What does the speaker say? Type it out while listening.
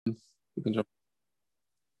You can jump.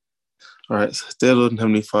 All right. Dear Lord and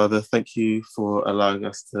Heavenly Father, thank you for allowing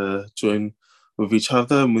us to join with each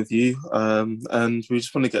other and with you. And we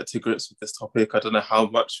just want to get to grips with this topic. I don't know how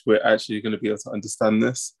much we're actually going to be able to understand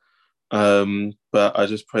this. But I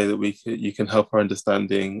just pray that you can help our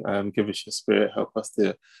understanding, give us your spirit, help us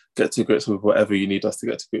to get to grips with whatever you need us to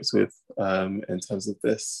get to grips with in terms of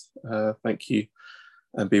this. Thank you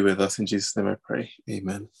and be with us. In Jesus' name I pray.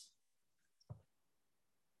 Amen.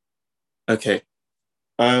 Okay.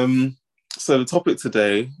 So the topic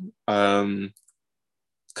today,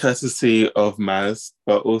 courtesy of Maz,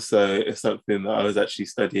 but also it's something that I was actually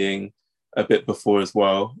studying a bit before as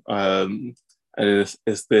well. And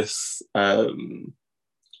it's this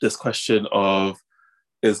question of,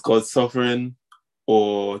 is God sovereign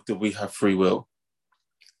or do we have free will?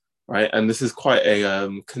 Right, and this is quite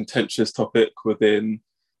a contentious topic within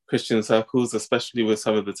Christian circles, especially with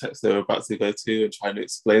some of the texts that we're about to go to and trying to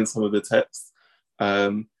explain some of the texts.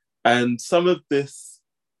 And some of the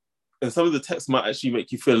texts might actually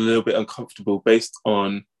make you feel a little bit uncomfortable based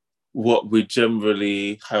on what we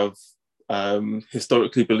generally have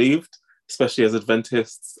historically believed, especially as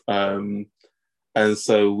Adventists. And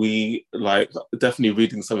so we definitely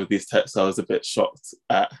reading some of these texts, I was a bit shocked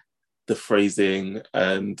at the phrasing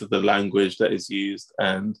and the language that is used.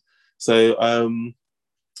 And so,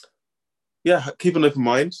 keep an open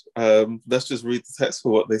mind. Let's just read the text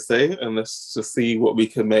for what they say and let's just see what we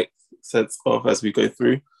can make sense of as we go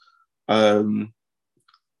through. But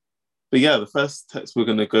yeah, the first text we're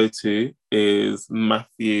going to go to is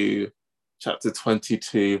Matthew chapter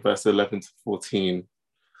 22, verse 11 to 14.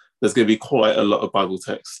 There's going to be quite a lot of Bible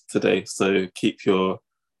text today, so keep your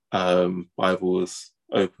Bibles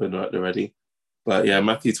open or at the ready. But yeah,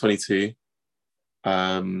 Matthew 22,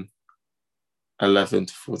 11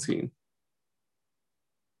 to 14.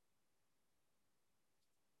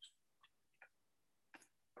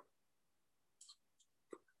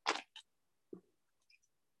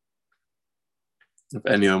 If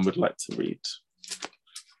anyone would like to read.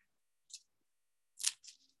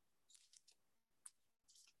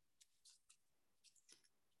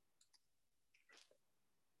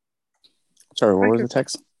 Sorry, what was the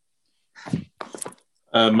text?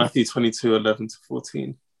 Matthew 22, 11 to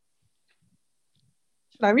 14.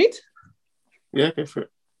 Should I read? Yeah, go for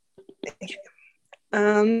it. Okay.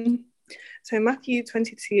 So Matthew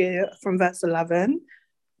 22 from verse 11.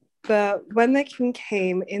 But when the king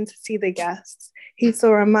came in to see the guests, he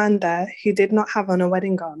saw a man there who did not have on a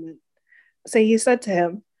wedding garment. So he said to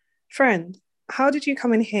him, "Friend, how did you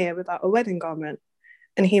come in here without a wedding garment?"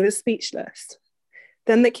 And he was speechless.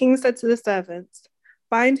 Then the king said to the servants,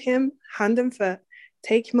 "Bind him hand and foot,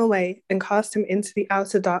 take him away, and cast him into the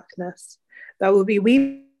outer darkness. There will be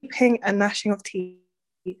weeping and gnashing of teeth.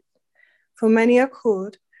 For many are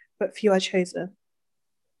called, but few are chosen."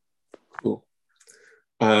 Cool.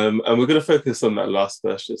 And we're going to focus on that last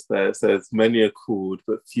verse just there. It says, many are called,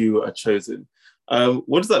 but few are chosen.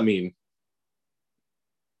 What does that mean?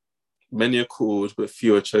 Many are called, but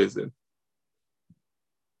few are chosen.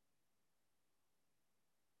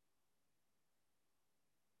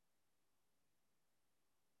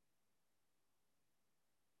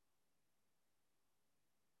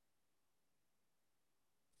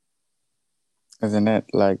 Isn't it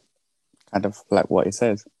kind of like what it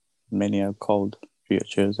says? Many are called, few are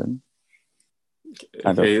chosen.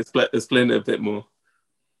 Okay, explain it a bit more,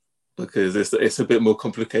 because it's a bit more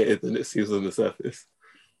complicated than it seems on the surface.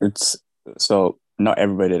 It's so not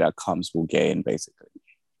everybody that comes will get in, basically.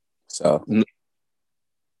 So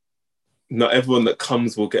not everyone that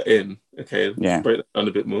comes will get in. Okay, yeah. Break that down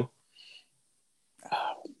a bit more.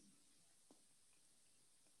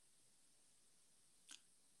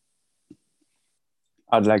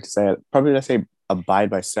 I'd like to say, probably let's say abide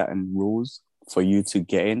by certain rules for you to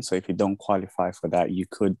get in. So if you don't qualify for that, you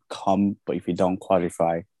could come, but if you don't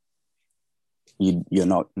qualify, you're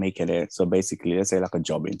not making it. So basically, let's say like a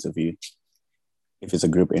job interview. If it's a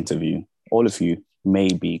group interview, all of you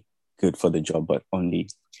may be good for the job, but only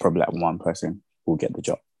probably like one person will get the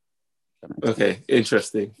job. Okay,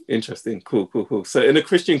 interesting. Cool. So in a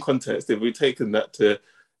Christian context, if we've taken that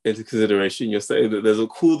into consideration, you're saying that there's a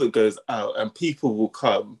call that goes out and people will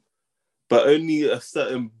come, but only a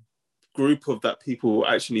certain group of that people will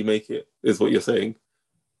actually make it, is what you're saying?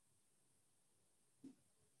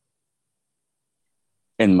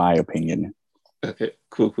 In my opinion. Okay,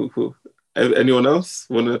 cool. Anyone else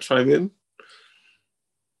want to chime in?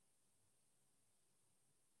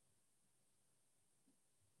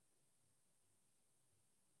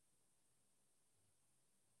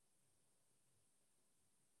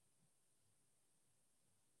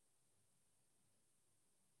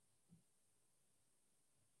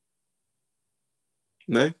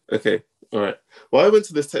 No? Okay. All right. Well, I went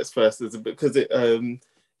to this text first is because it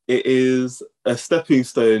is a stepping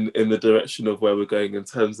stone in the direction of where we're going in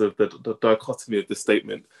terms of the dichotomy of the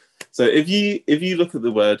statement. So if you look at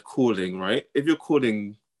the word calling, right? If you're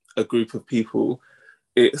calling a group of people,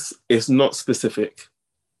 it's not specific.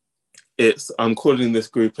 It's I'm calling this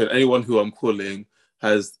group, and anyone who I'm calling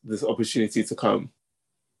has this opportunity to come,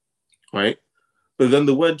 right? But then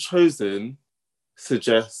the word chosen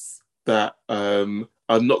suggests that I'm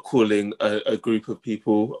not calling a group of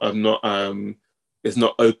people. I'm not. It's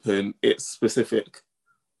not open. It's specific.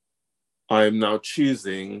 I am now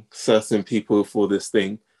choosing certain people for this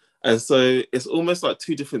thing, and so it's almost like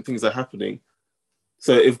two different things are happening.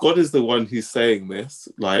 So if God is the one who's saying this,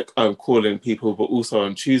 like I'm calling people, but also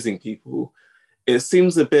I'm choosing people, it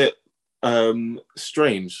seems a bit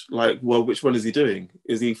strange. Like, well, which one is he doing?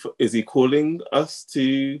 Is he calling us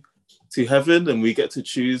to heaven and we get to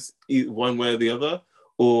choose one way or the other,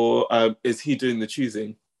 or is he doing the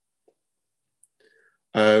choosing?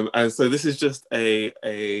 And so this is just a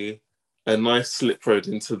nice slip road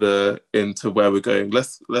into where we're going.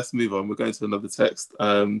 Let's move on. We're going to another text.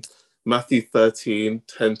 Matthew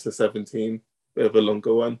 13:10-17, bit of a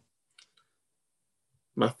longer one.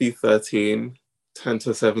 Matthew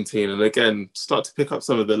 13:10-17, and again, start to pick up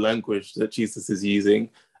some of the language that Jesus is using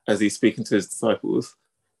as he's speaking to his disciples.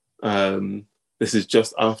 This is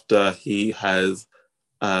just after he has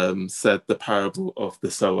said the parable of the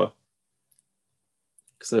sower.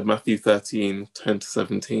 So Matthew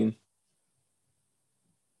 13:10-17.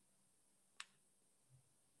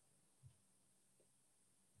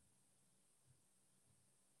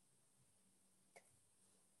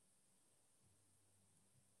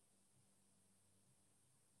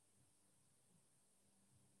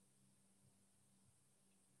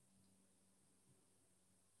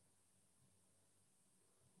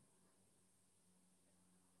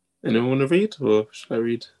 Anyone want to read, or should I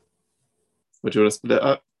read? Or do you want to split it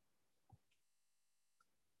up?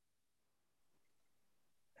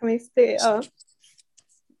 Can we split it up?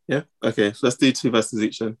 Yeah. Okay. So let's do 2 verses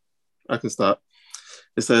each. Then I can start.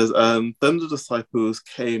 It says, "Then the disciples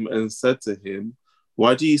came and said to him,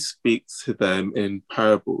 'Why do you speak to them in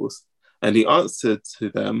parables?' And he answered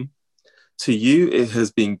to them, 'To you it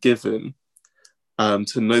has been given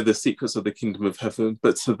to know the secrets of the kingdom of heaven,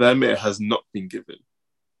 but to them it has not been given.'"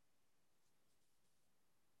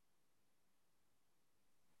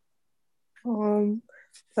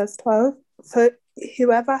 Verse 12.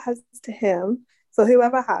 Whoever has, to him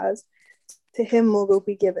more will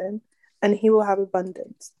be given, and he will have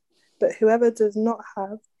abundance. But whoever does not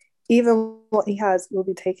have, even what he has will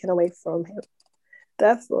be taken away from him.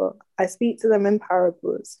 Therefore, I speak to them in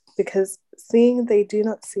parables, because seeing they do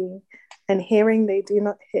not see, and hearing they do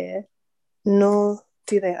not hear, nor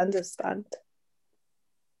do they understand.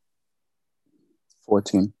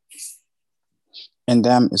 14. In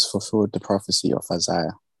them is fulfilled the prophecy of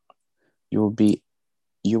Isaiah. You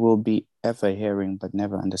will be ever hearing, but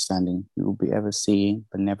never understanding. You will be ever seeing,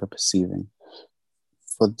 but never perceiving.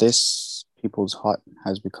 For this people's heart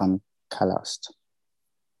has become calloused.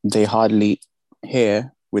 They hardly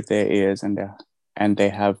hear with their ears, and they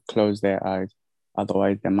have closed their eyes.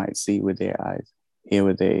 Otherwise, they might see with their eyes, hear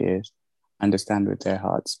with their ears, understand with their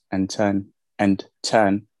hearts, and turn,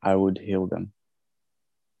 I would heal them.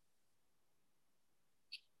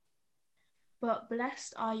 But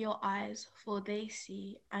blessed are your eyes, for they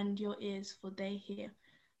see, and your ears, for they hear.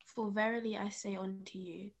 For verily I say unto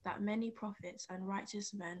you, that many prophets and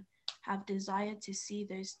righteous men have desired to see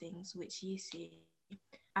those things which ye see,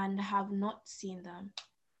 and have not seen them,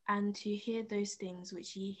 and to hear those things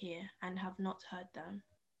which ye hear, and have not heard them.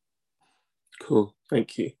 Cool,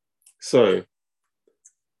 thank you. So,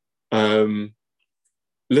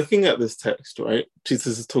 looking at this text, right,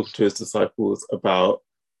 Jesus is talking to his disciples about,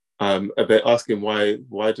 they ask him why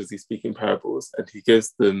does he speak in parables, and he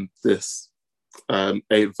gives them this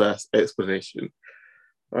 8-verse explanation,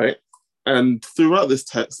 right? And throughout this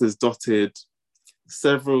text is dotted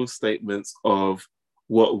several statements of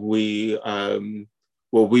what we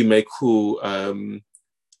may call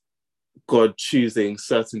God choosing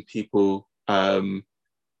certain people, and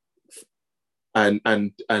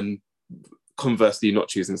conversely not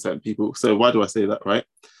choosing certain people. So why do I say that, right?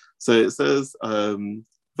 So it says,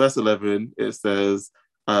 verse 11, it says,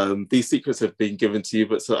 these secrets have been given to you,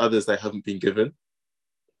 but to others they haven't been given.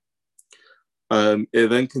 It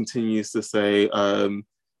then continues to say,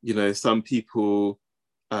 some people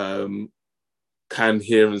can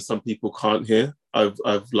hear and some people can't hear. I've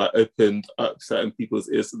like opened up certain people's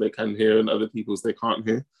ears so they can hear, and other people's they can't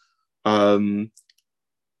hear. And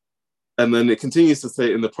then it continues to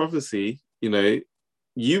say in the prophecy,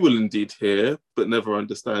 you will indeed hear but never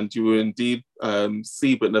understand. You will indeed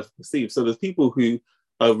see but never perceive. So there's people who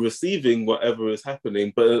are receiving whatever is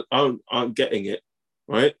happening but aren't getting it,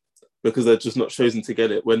 right? Because they're just not chosen to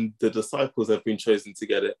get it when the disciples have been chosen to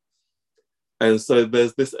get it. And so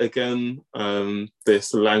there's this, again,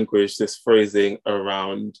 this language, this phrasing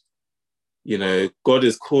around, God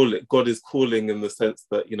is calling in the sense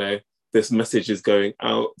that, this message is going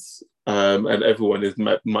out, and everyone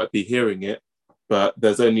might be hearing it, but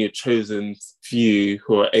there's only a chosen few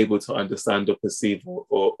who are able to understand or perceive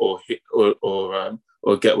or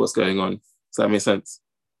get what's going on. Does that make sense?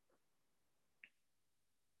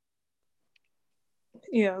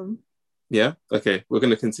 Yeah. Yeah? Okay, we're going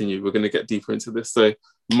to continue. We're going to get deeper into this. So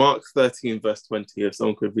Mark 13, verse 20, if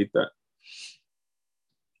someone could read that.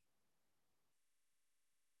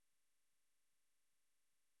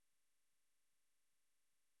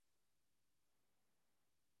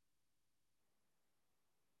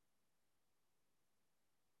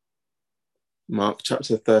 Mark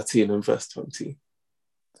chapter 13 and verse 20.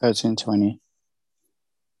 13:20.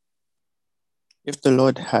 If the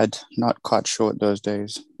Lord had not cut short those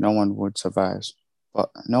days, no one would survive.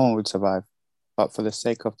 But for the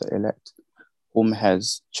sake of the elect, whom he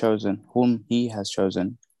has chosen,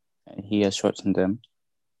 and he has shortened them.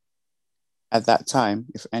 At that time,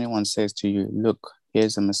 if anyone says to you, "Look,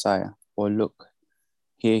 here's the Messiah," or "Look,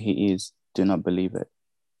 here he is," do not believe it.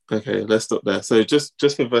 Okay, let's stop there. So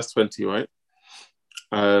just for verse 20, right?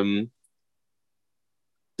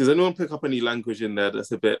 Does anyone pick up any language in there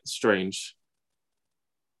that's a bit strange?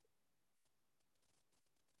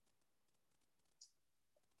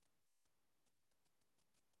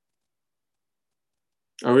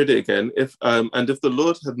 I'll read it again. If the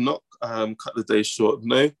Lord had not cut the day short,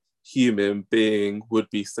 no human being would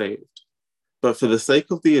be saved. But for the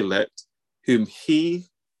sake of the elect, whom he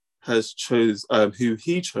chose,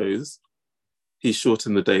 he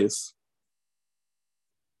shortened the days.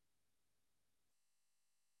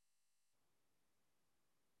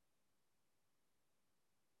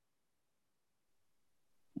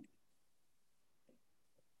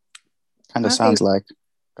 Kind of sounds like,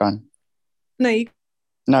 go on. No,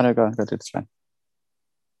 go on, go to this one.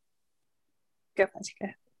 Go.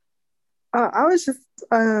 I was just,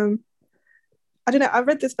 I don't know, I've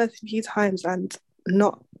read this verse a few times and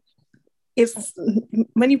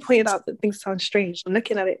when you pointed out that things sound strange, I'm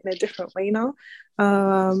looking at it in a different way now.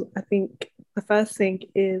 I think the first thing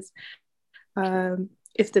is,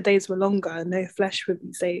 if the days were longer, no flesh would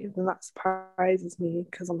be saved, and that surprises me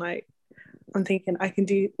because I'm thinking I can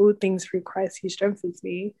do all things through Christ who strengthens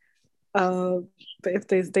me. But if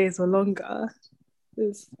those days were longer,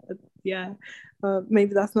 maybe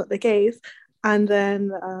that's not the case. And then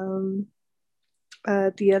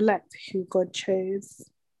the elect who God chose.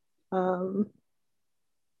 I'm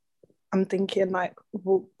thinking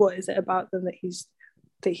what is it about them that he's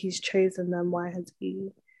chosen them? Why has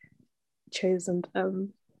he chosen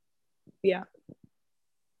them? Yeah.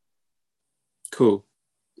 Cool.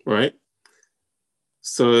 Right.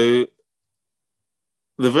 So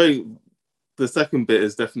the second bit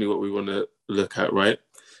is definitely what we want to look at, right?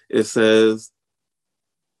 It says,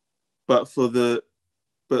 but for the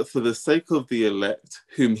sake of the elect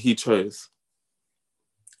whom he chose.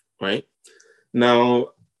 Right? Now,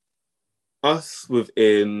 us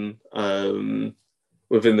within the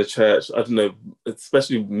church, I don't know,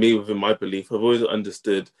 especially me within my belief, I've always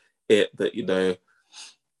understood it that,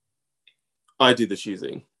 I do the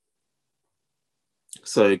choosing.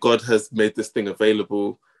 So God has made this thing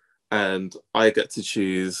available and I get to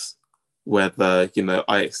choose whether,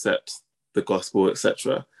 I accept the gospel,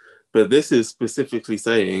 etc. But this is specifically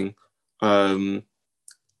saying,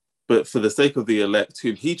 but for the sake of the elect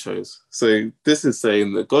whom he chose. So this is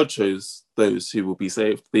saying that God chose those who will be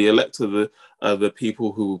saved. The elect are the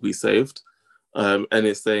people who will be saved. And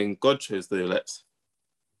it's saying God chose the elect.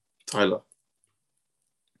 Tyler.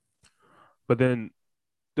 But then,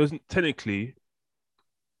 doesn't technically,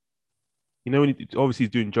 when obviously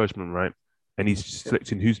he's doing judgment, right? And he's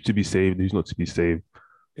selecting who's to be saved, who's not to be saved.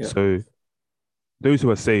 Yeah. So those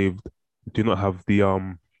who are saved do not have the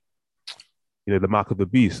the mark of the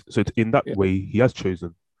beast. So in that way, he has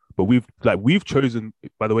chosen. But we've chosen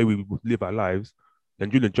by the way we live our lives. And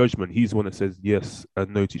during the judgment, he's the one that says yes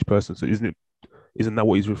and no to each person. So isn't that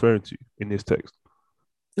what he's referring to in this text?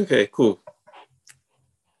 Okay, cool.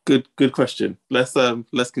 Good question.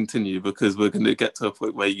 Let's continue because we're going to get to a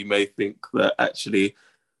point where you may think that actually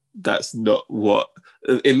that's not what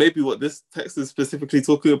it may be what this text is specifically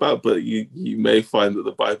talking about, but you may find that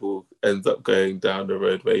the Bible ends up going down the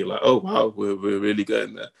road where you're like, oh wow, we're really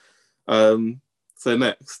going there. So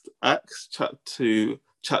next, Acts chapter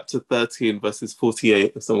 13, verses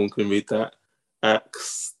 48, if someone can read that.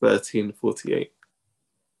 Acts 13:48.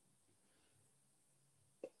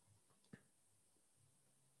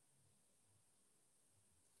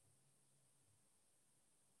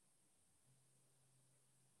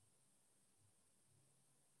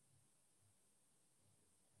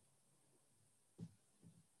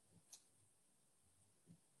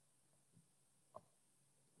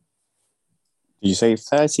 Did you say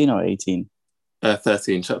 13 or 18?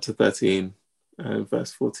 13, chapter 13,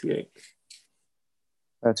 verse 48.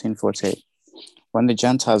 13:48. When the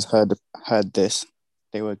Gentiles heard this,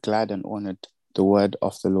 they were glad and honored the word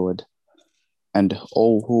of the Lord, and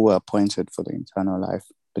all who were appointed for the eternal life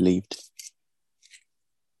believed.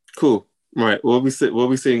 Cool. Right. What are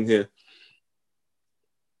we seeing here?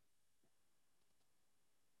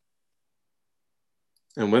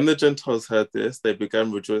 And when the Gentiles heard this, they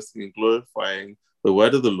began rejoicing and glorifying the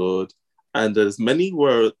word of the Lord. And as many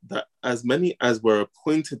as were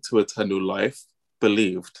appointed to eternal life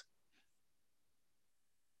believed.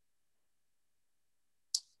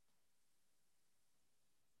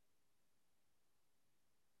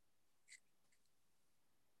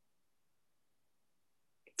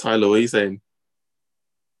 Tyler, what are you saying?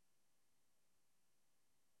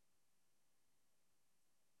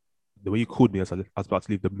 The way you called me as I was about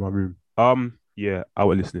to leave my room. Yeah, I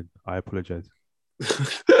was listening. I apologize.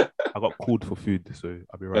 I got called for food, so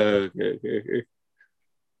I'll be right back. Okay.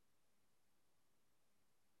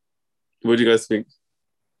 What do you guys think?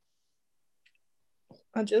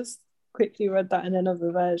 I just quickly read that in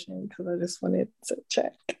another version because I just wanted to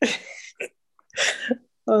check.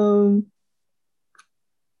 I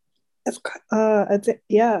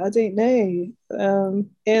don't know.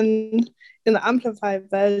 In the Amplified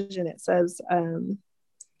version, it says,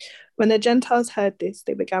 when the Gentiles heard this,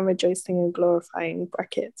 they began rejoicing and glorifying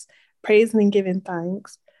 (brackets), praising and giving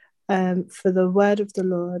thanks for the word of the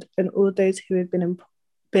Lord, and all those who had been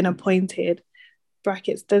appointed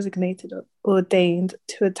 (brackets, designated or ordained)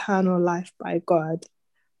 to eternal life by God,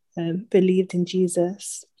 believed in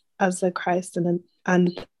Jesus as the Christ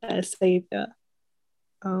and a Savior.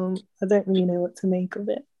 I don't really know what to make of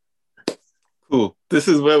it. Cool. This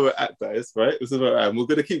is where we're at, guys, right? This is where we're at. And we're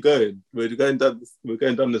gonna keep going. We're going down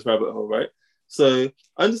this rabbit hole, right? So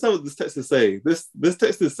I understand what this text is saying. This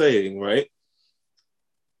text is saying, right?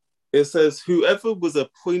 It says, whoever was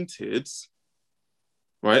appointed,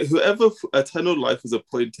 right? Whoever eternal life was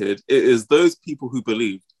appointed, it is those people who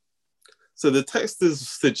believed. So the text is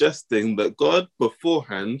suggesting that God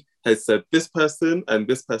beforehand has said this person and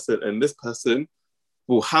this person and this person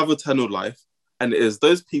will have eternal life. And it is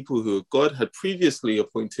those people who God had previously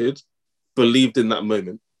appointed believed in that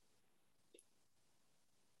moment.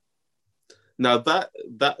 Now that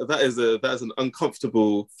is an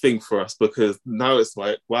uncomfortable thing for us, because now it's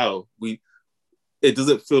like, wow, it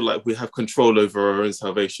doesn't feel like we have control over our own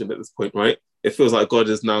salvation at this point, right? It feels like God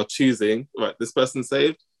is now choosing, right, this person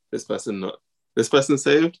saved, this person not. This person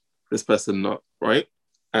saved, this person not, right?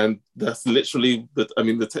 And that's literally,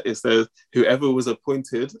 the text says, whoever was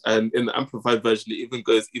appointed, and in the Amplified version, it even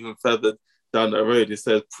goes even further down that road. It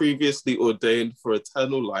says, previously ordained for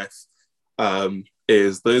eternal life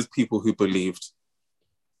is those people who believed.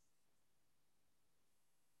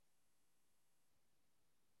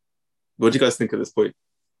 What do you guys think at this point?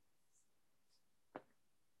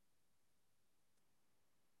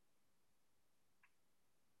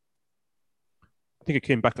 I think it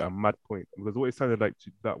came back at a mad point because what it sounded like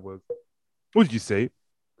to that was, what did you say?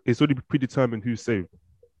 It's already predetermined who's saved.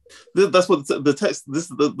 That's what the text. This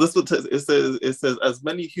what text, it says. It says, as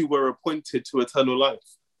many who were appointed to eternal life.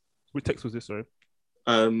 Which text was this? Sorry.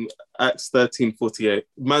 Acts 13:48.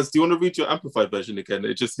 Maz, do you want to read your Amplified version again?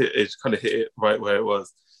 It kind of hit it right where it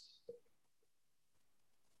was.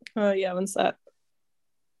 Oh yeah, one sec.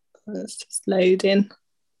 It's just loading.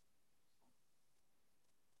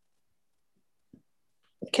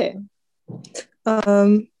 Okay.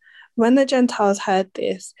 When the Gentiles heard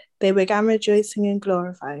this, they began rejoicing and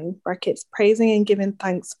glorifying (brackets, praising and giving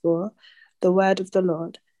thanks for) the word of the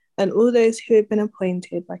Lord, and all those who had been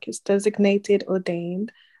appointed (brackets, designated,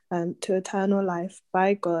 ordained) to eternal life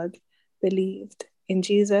by God believed in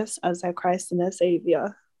Jesus as their Christ and their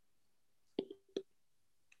Savior.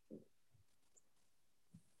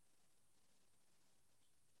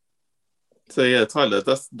 So yeah, Tyler,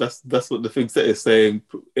 that's what the thing said. It's saying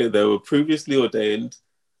they were previously ordained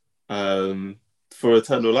for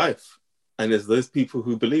eternal life, and it's those people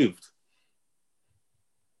who believed.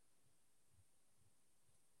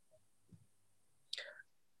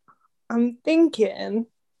 I'm thinking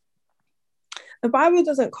the Bible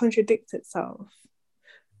doesn't contradict itself.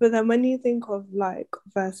 But then when you think of like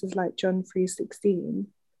verses like John 3:16.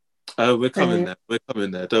 Oh, we're coming there. We're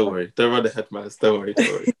coming there. Don't worry. Don't run ahead, man. Don't worry.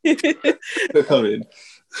 We're coming.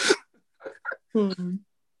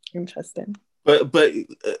 Interesting. But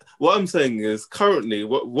what I'm saying is currently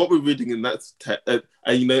what we're reading in that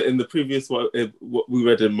and in the previous what we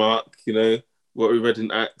read in Mark, what we read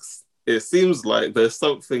in Acts, it seems like there's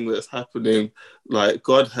something that's happening, like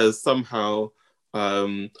God has somehow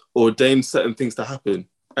ordained certain things to happen,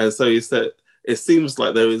 and so he said it seems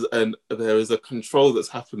like there is a control that's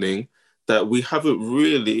happening that we haven't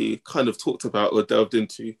really kind of talked about or delved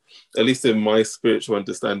into, at least in my spiritual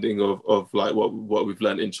understanding of like what we've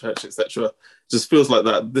learned in church, etc. Just feels like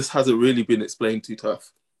that this hasn't really been explained too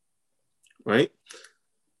tough, right?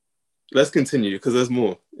 Let's continue because there's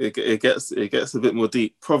more. It gets a bit more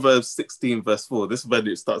deep. Proverbs 16 verse 4. This is when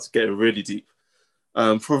it starts getting really deep.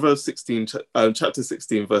 Proverbs 16, chapter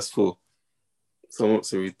 16 verse 4. Someone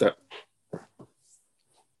wants to read that.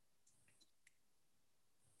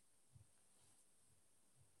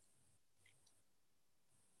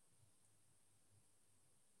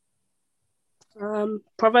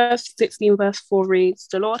 Proverbs 16 verse 4 reads,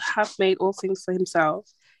 "The Lord hath made all things for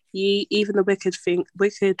himself, ye even the wicked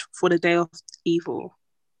for the day of evil."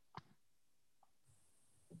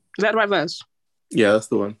 Is that the right verse? Yeah, that's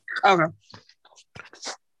the one. Okay.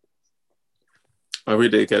 I'll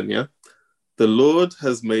read it again, yeah? The Lord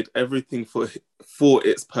has made everything for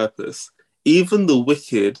its purpose, even the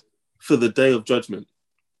wicked for the day of judgment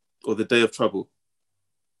or the day of trouble.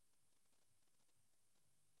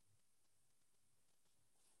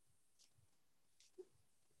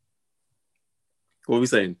 What are we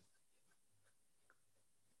saying?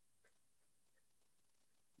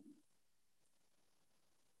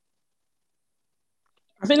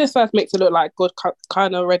 I think this verse makes it look like God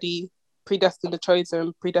kind of already predestined the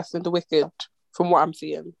chosen, predestined the wicked, from what I'm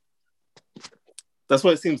seeing. That's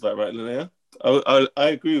what it seems like, right, Linnea? I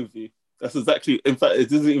agree with you. That's exactly, in fact, it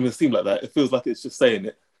doesn't even seem like that. It feels like it's just saying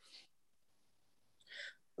it.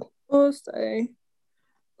 Also,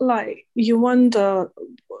 like, you wonder,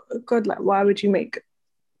 God, like, why would you make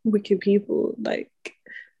wicked people? Like,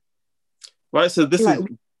 right, so this is,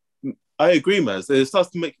 I agree, Maz. It starts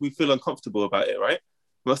to make me feel uncomfortable about it, right?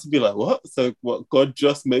 It must be like, what? So what, God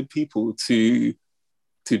just made people to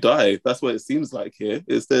die? That's what it seems like here.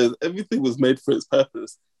 It says everything was made for its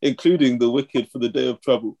purpose, including the wicked for the day of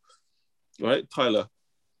trouble. Right, Tyler?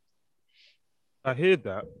 I hear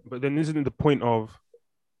that, but then isn't it the point of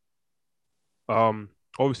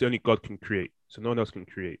obviously only God can create, so no one else can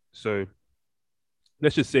create. So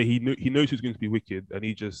let's just say he knows who's going to be wicked, and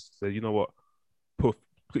he just said, you know what,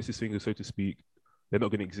 clicks his fingers, so to speak. They're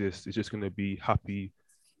not going to exist. It's just going to be happy,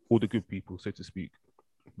 all the good people, so to speak.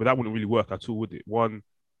 But that wouldn't really work at all, would it? One,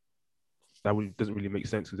 doesn't really make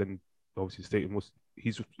sense because then obviously Satan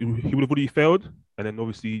he would have already failed, and then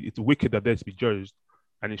obviously it's the wicked that are there to be judged,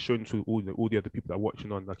 and it's shown to all the other people that are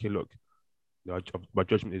watching on, like, hey, look, my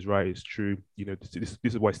judgment is right, it's true. This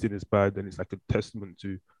is why sin is bad, and it's like a testament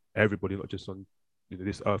to everybody, not just on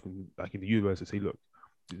this earth and like in the universe, to say, look,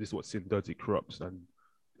 this is what sin does, it corrupts, and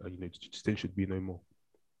sin should be no more.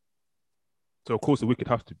 So of course the wicked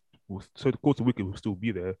will still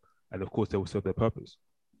be there, and of course they will serve their purpose.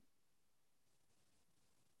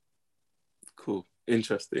 Cool.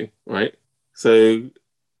 Interesting, right? So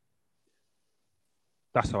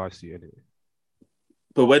that's how I see it anyway.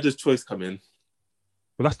 But where does choice come in?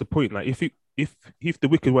 But that's the point. Like, if the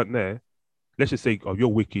wicked weren't there, let's just say, oh, you're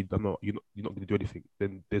wicked, you're not going to do anything,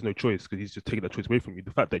 then there's no choice because he's just taking that choice away from you.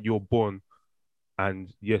 The fact that you're born,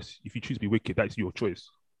 and yes, if you choose to be wicked, that's your choice.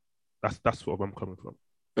 That's where I'm coming from.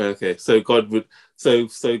 Okay, so God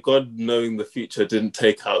God, knowing the future, didn't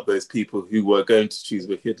take out those people who were going to choose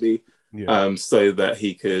wickedly, so that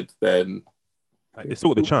he could then. They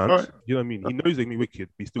still got the chance. Right. You know what I mean? He knows they're gonna be wicked,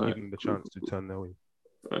 but he's still giving them the chance to turn their way.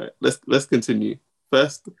 All right, let's continue.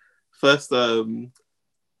 First Peter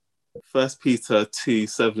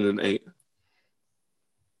 2:7-8.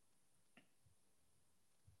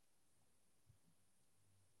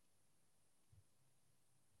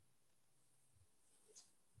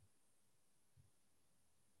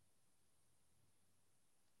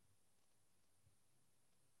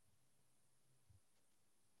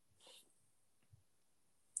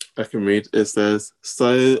 I can read. It says,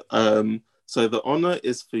 so the honor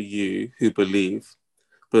is for you who believe,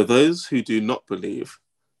 but those who do not believe,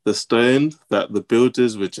 the stone that the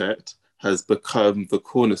builders reject has become the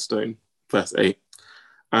cornerstone, verse 8,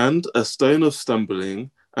 and a stone of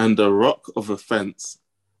stumbling and a rock of offense.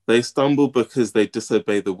 They stumble because they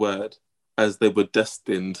disobey the word, as they were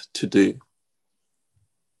destined to do.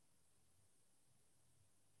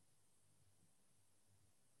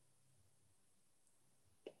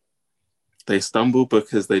 They stumble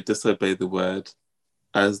because they disobey the word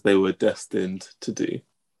as they were destined to do.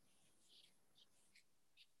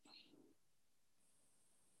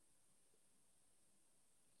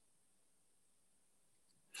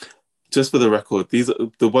 Just for the record, these are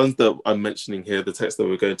the ones that I'm mentioning here, the text that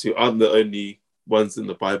we're going to, aren't the only ones in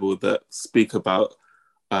the Bible that speak about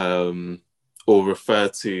or refer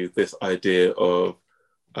to this idea of,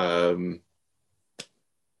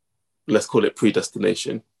 let's call it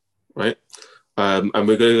predestination, right? And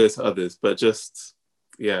we're going to go to others, but just,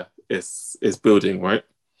 yeah, it's building, right?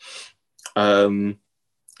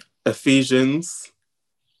 Ephesians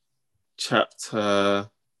chapter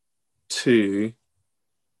 2,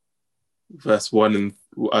 verse 1 and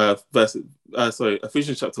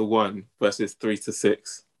Ephesians chapter 1, verses 3 to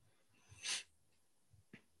 6.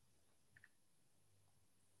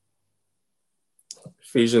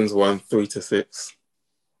 Ephesians 1, 3 to 6.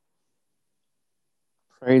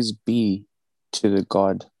 Praise be to the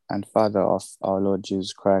God and Father of our Lord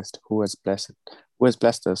Jesus Christ, who has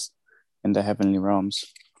blessed us in the heavenly realms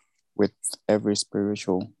with every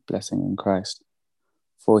spiritual blessing in Christ.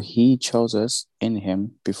 For he chose us in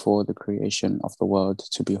him before the creation of the world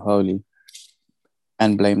to be holy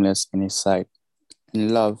and blameless in his sight. In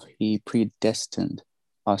love, he predestined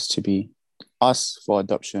us for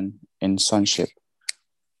adoption in sonship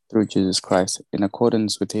through Jesus Christ, in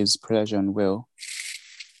accordance with his pleasure and will,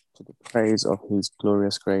 to the praise of his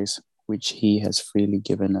glorious grace, which he has freely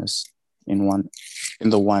given us in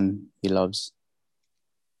the one he loves.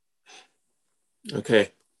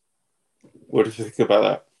 Okay. What do you think about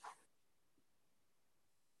that?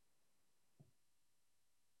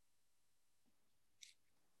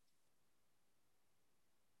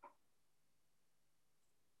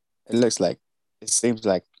 It seems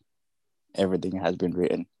like everything has been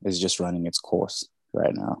written. It's just running its course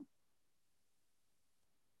right now.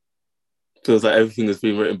 Feels like everything has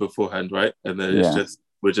been written beforehand, right? And then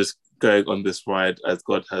we're just going on this ride as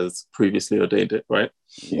God has previously ordained it, right?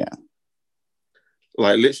 Yeah.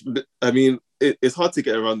 Like, literally, I mean, it's hard to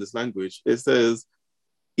get around this language. It says,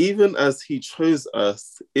 even as he chose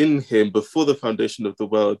us in him before the foundation of the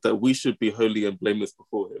world, that we should be holy and blameless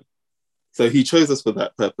before him. So he chose us for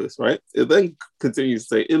that purpose, right? It then continues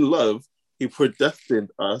to say, in love, he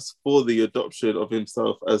predestined us for the adoption of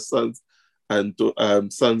himself as sons and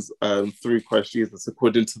sons through Christ Jesus,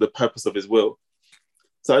 according to the purpose of his will.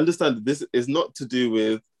 So I understand that this is not to do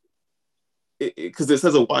with, because it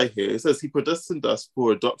says a why here. It says he predestined us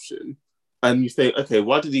for adoption, and you think, okay,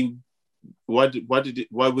 why was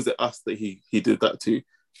it us that he did that to?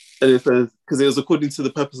 And it says because it was according to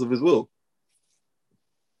the purpose of his will.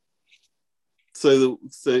 So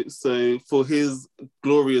for his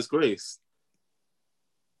glorious grace.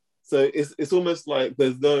 So it's almost like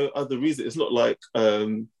there's no other reason. It's not like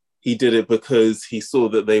he did it because he saw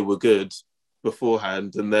that they were good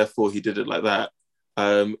beforehand and therefore he did it like that.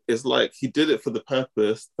 It's like he did it for the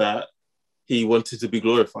purpose that he wanted to be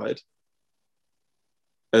glorified.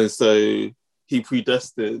 And so he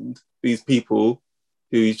predestined these people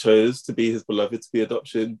who he chose to be his beloved, to be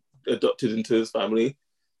adopted into his family.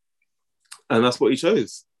 And that's what he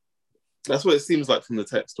chose. That's what it seems like from the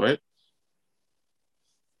text, right?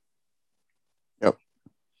 Yep.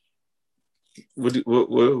 What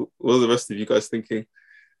are the rest of you guys thinking?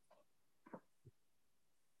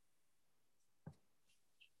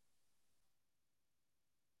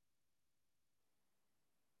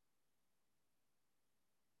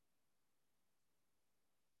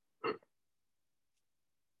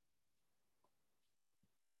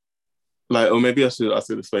 Like, or maybe I should ask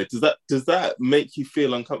it this way: does that make you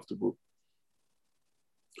feel uncomfortable,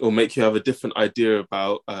 or make you have a different idea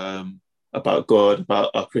about God,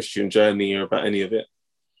 about our Christian journey, or about any of it?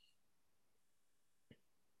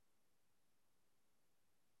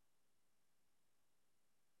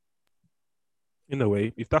 In a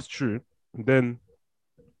way, if that's true, then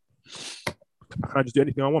I can't just do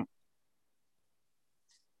anything I want.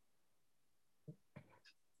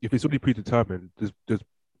 If it's already predetermined,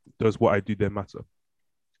 does what I do then matter?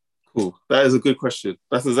 Cool. That is a good question.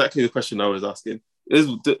 That's exactly the question I was asking. Is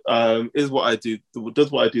what I do,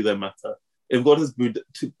 does what I do then matter? If God has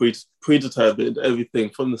predetermined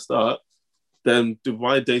everything from the start, then do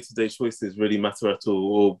my day-to-day choices really matter at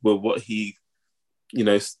all? Or will what he,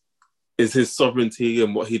 is his sovereignty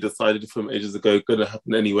and what he decided from ages ago going to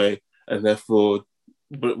happen anyway? And therefore,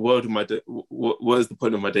 what is the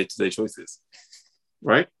point of my day-to-day choices?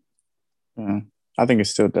 Right? Yeah, I think it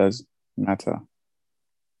still does matter.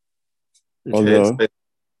 Okay, Although,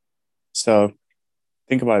 so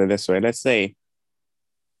think about it this way. Let's say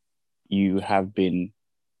you have been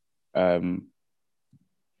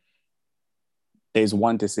there's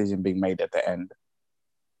one decision being made at the end.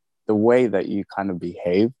 The way that you kind of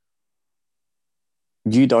behave,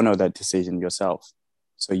 you don't know that decision yourself.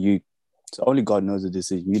 So only God knows the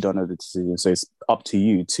decision. You don't know the decision. So it's up to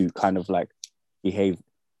you to kind of like behave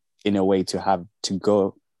in a way to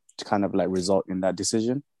kind of like result in that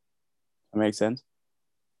decision. That makes sense?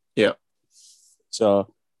 Yeah.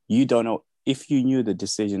 So you don't know, if you knew the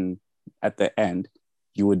decision at the end,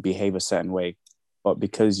 you would behave a certain way. But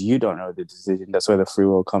because you don't know the decision, that's where the free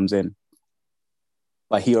will comes in.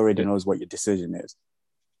 Like he already knows what your decision is.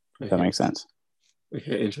 Okay. That makes sense.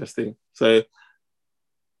 Okay, interesting. So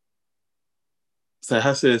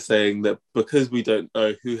Hassa is saying that because we don't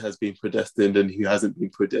know who has been predestined and who hasn't been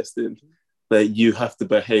predestined, that you have to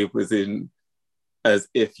behave as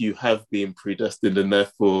if you have been predestined, and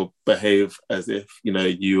therefore behave as if, you know,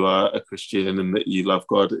 you are a Christian and that you love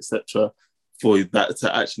God, etc., for that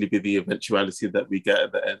to actually be the eventuality that we get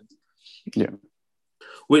at the end. Yeah.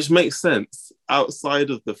 Which makes sense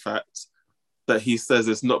outside of the fact that he says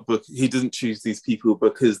it's not he didn't choose these people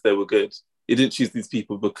because they were good. He didn't choose these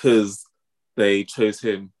people because they chose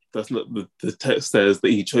him. That's not the text says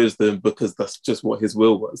that he chose them because that's just what his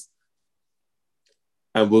will was.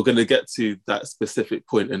 And we're going to get to that specific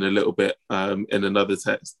point in a little bit in another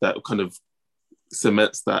text that kind of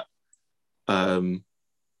cements that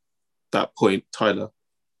that point, Tyler.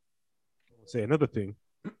 I'll say another thing.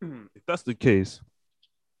 If that's the case,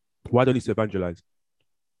 why don't you evangelize?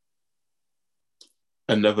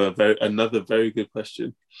 Another very good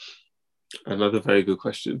question. Another very good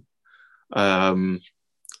question. You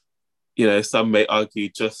know, some may argue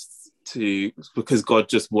because God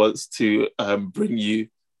just wants to bring you,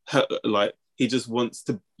 like he just wants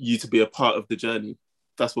you to be a part of the journey.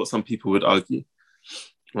 That's what some people would argue,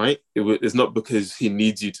 right? It's not because he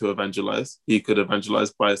needs you to evangelize. He could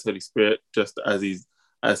evangelize by his Holy Spirit just as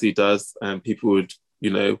he does, and people would, you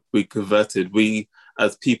know, be converted. We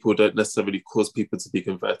as people don't necessarily cause people to be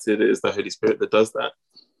converted. It is the Holy Spirit that does that.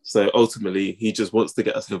 So ultimately, he just wants to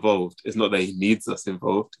get us involved. It's not that he needs us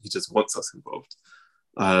involved. He just wants us involved.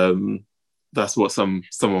 That's what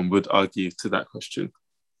someone would argue to that question.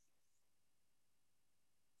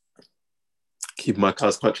 Keep my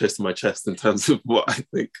cards quite close to my chest in terms of what I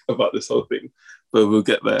think about this whole thing, but we'll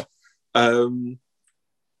get there.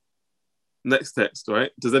 Next text,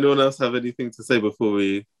 right? Does anyone else have anything to say before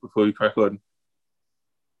we crack on?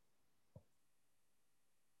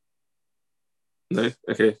 No?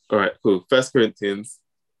 Okay, all right, cool. 1 Corinthians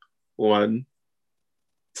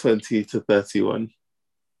 1:20-31.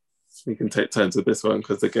 We can take turns with this one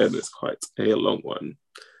because, again, it's quite a long one.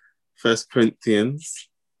 1 Corinthians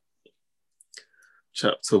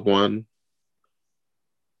chapter 1,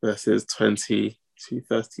 verses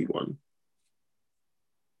 20-31.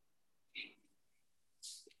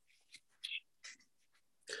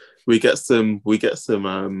 We get some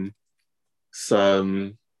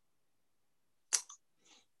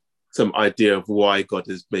idea of why God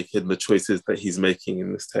is making the choices that he's making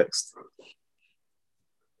in this text.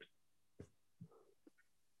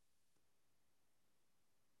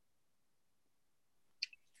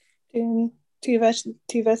 Two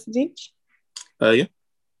verses each. Yeah.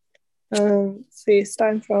 So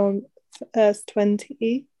starting from verse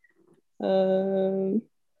 20. Where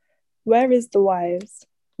is the wise?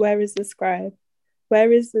 Where is the scribe?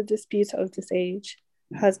 Where is the disputer of this age?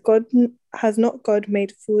 Has not God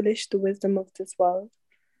made foolish the wisdom of this world?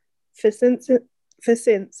 For since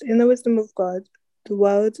in the wisdom of God, the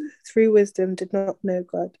world through wisdom did not know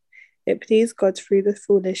God. It pleased God through the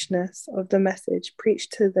foolishness of the message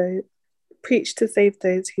preached to save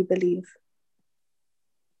those who believe.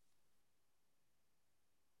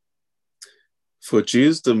 For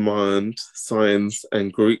Jews demand signs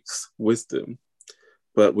and Greeks wisdom,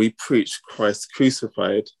 but we preach Christ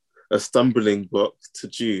crucified, a stumbling block to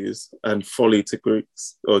Jews and folly to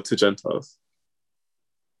Greeks or to Gentiles.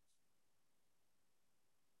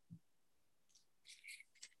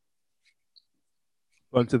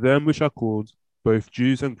 Unto them which are called, both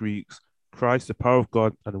Jews and Greeks, Christ the power of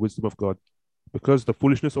God and the wisdom of God, because the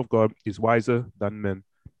foolishness of God is wiser than men,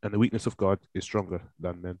 and the weakness of God is stronger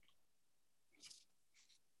than men.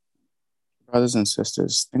 Brothers and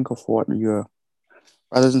sisters, think of what you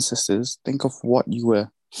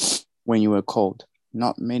were when you were called.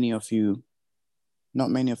 Not many of you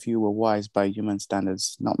were wise by human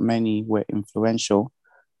standards. Not many were influential.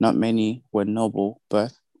 Not many were noble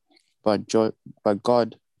birth. But God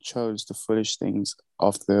chose the foolish things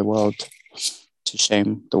of the world to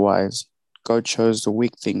shame the wise. God chose the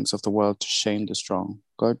weak things of the world to shame the strong.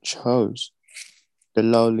 God chose the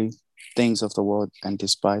lowly things of the world and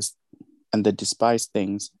despised and the despised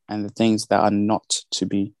things, and the things that are not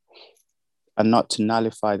to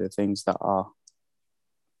nullify the things that are.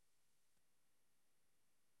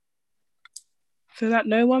 So that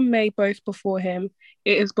no one may boast before him.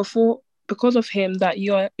 It is because of him that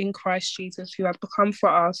you are in Christ Jesus, who has become for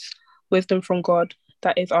us wisdom from God,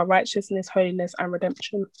 that is our righteousness, holiness, and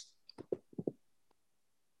redemption.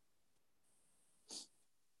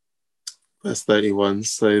 Verse 31,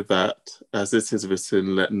 so that, as it is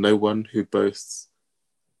written, let the one who boasts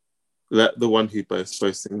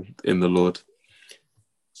boast in the Lord.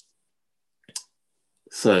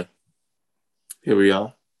 So, here we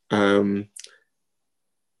are.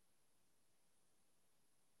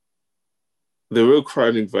 The real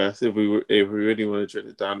crowning verse, if we really want to drill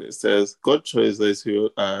it down, it says, God chose those who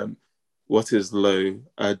what is low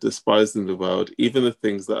are despised in the world, even the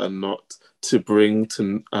things that are not, to bring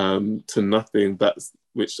to nothing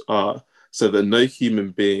which are, so that no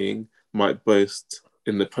human being might boast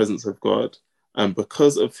in the presence of God. And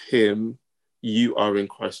because of him, you are in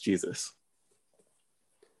Christ Jesus.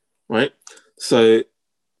 Right? So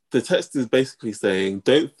the text is basically saying,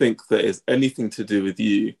 don't think that it's anything to do with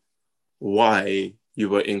you why you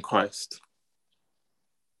were in Christ.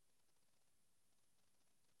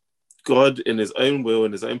 God, in his own will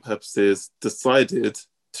and his own purposes, decided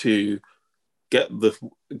to get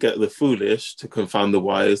the foolish to confound the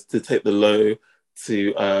wise, to take the low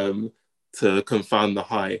to confound the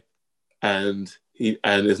high, and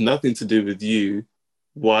it's nothing to do with you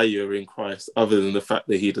why you're in Christ, other than the fact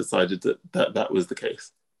that he decided that was the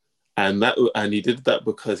case, and he did that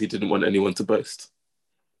because he didn't want anyone to boast.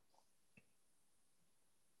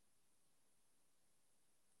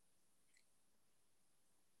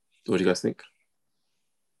 What do you guys think?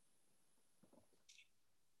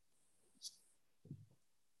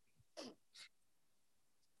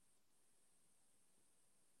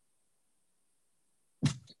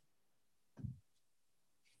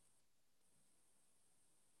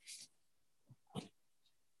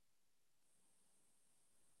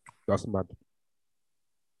 That's mad.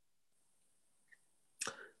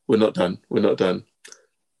 We're not done. We'll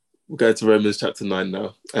go to Romans chapter 9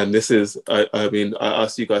 now. And this is, I mean, I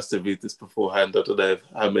asked you guys to read this beforehand. I don't know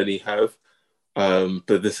how many have,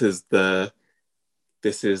 but this is the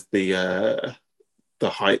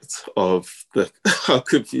height of how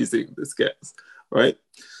confusing this gets, right?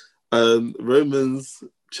 Romans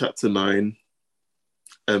chapter 9,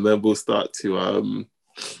 and then we'll start to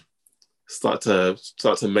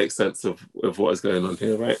make sense of what is going on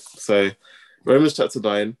here, right? So Romans chapter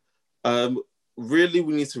 9, really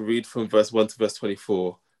we need to read from verse 1 to verse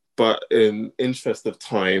 24, but in interest of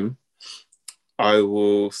time, I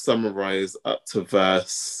will summarize up to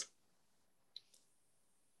verse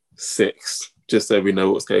 6, just so we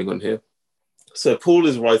know what's going on here. So Paul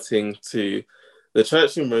is writing to the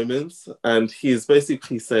church in Romans, and he's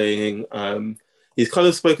basically saying, he's kind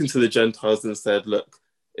of spoken to the Gentiles and said, look,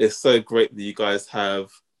 it's so great that you guys have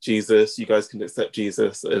Jesus, you guys can accept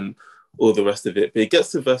Jesus and all the rest of it. But he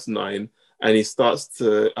gets to verse 9 and he starts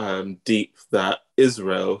to deep that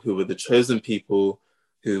Israel, who were the chosen people,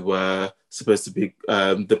 who were supposed to be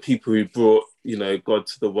the people who brought, God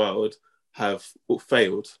to the world, have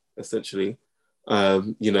failed, essentially.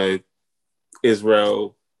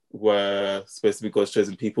 Israel were supposed to be God's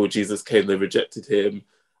chosen people. Jesus came, they rejected him.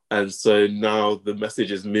 And so now the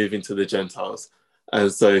message is moving to the Gentiles.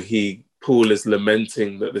 And so Paul is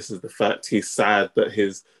lamenting that this is the fact. He's sad that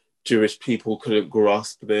his Jewish people couldn't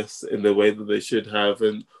grasp this in the way that they should have.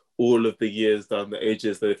 And all of the years down the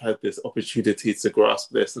ages, they've had this opportunity to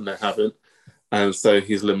grasp this and they haven't. And so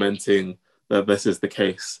he's lamenting that this is the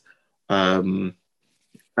case. And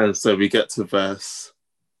so we get to verse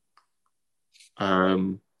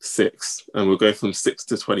 6, and we'll go from 6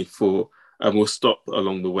 to 24, and we'll stop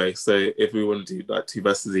along the way. So if we want to do like 2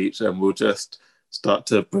 verses each, and we'll just start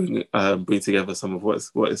to bring together some of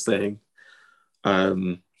what it's saying.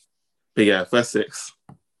 But yeah, verse 6.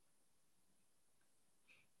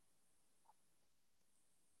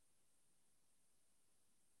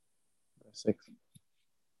 Verse 6.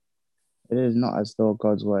 It is not as though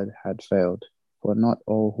God's word had failed, for not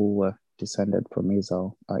all who were descended from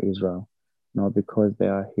Esau are Israel, nor because they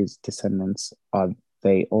are his descendants are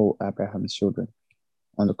they all Abraham's children.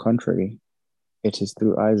 On the contrary, it is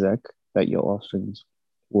through Isaac that your offspring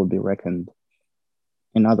will be reckoned.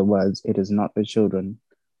 In other words, it is not the children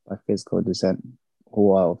by physical descent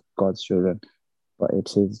who are God's children, but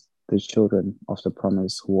it is the children of the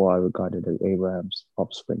promise who are regarded as Abraham's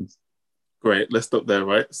offspring. Great, let's stop there,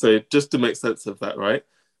 right? So just to make sense of that, right?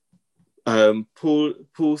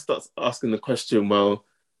 Paul starts asking the question, well,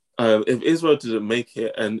 if Israel didn't make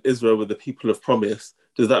it and Israel were the people of promise,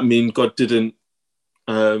 does that mean God didn't?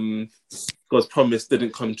 God's promise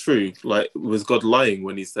didn't come true? Like, was God lying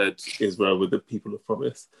when he said Israel were the people of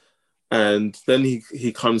promise? And then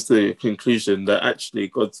he comes to the conclusion that actually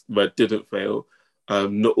God's word didn't fail.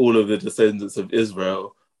 Not all of the descendants of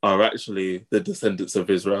Israel are actually the descendants of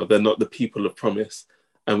Israel. They're not the people of promise.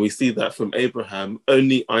 And we see that from Abraham.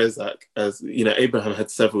 Only Isaac, as you know, Abraham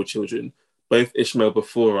had several children, both Ishmael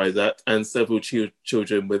before Isaac and several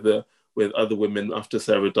children with other women after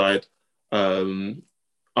Sarah died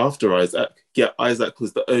after Isaac. Yet Isaac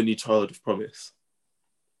was the only child of promise,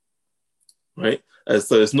 right? And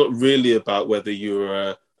so it's not really about whether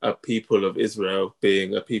you're a people of Israel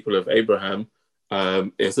being a people of Abraham.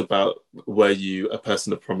 It's about were you a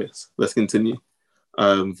person of promise. Let's continue.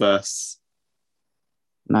 Verse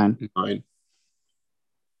 9. 9.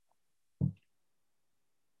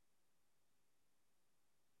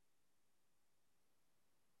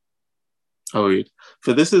 I'll read.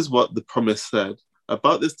 For this is what the promise said.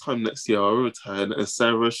 About this time next year I will return, and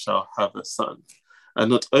Sarah shall have a son. And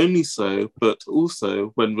not only so, but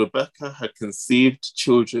also when Rebekah had conceived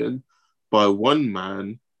children by one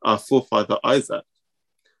man, our forefather Isaac,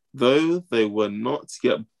 though they were not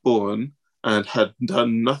yet born and had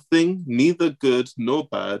done nothing, neither good nor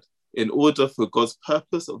bad, in order for God's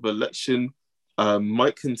purpose of election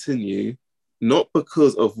might continue, not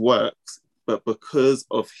because of works, but because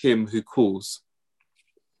of him who calls.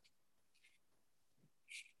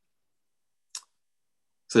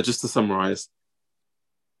 So just to summarize,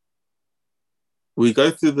 we go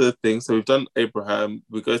through the thing. So we've done Abraham,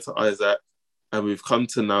 we go to Isaac, and we've come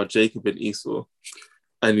to now Jacob and Esau.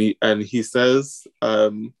 And he says,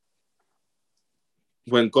 when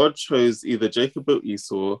God chose either Jacob or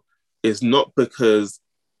Esau, it's not because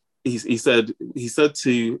he said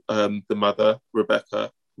to the mother,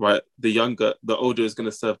 Rebecca, right, the older is going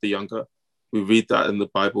to serve the younger. We read that in the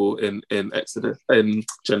Bible in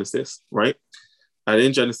Genesis, right? And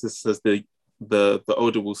in Genesis it says the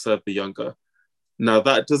older will serve the younger. Now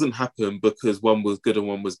that doesn't happen because one was good and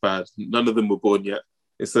one was bad. None of them were born yet.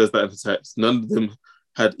 It says that in the text. None of them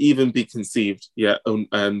had even been conceived yet,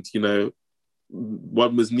 and you know,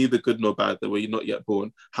 one was neither good nor bad. They were not yet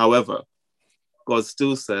born. However, God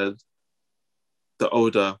still said the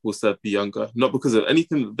older will serve the younger, not because of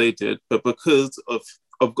anything that they did, but because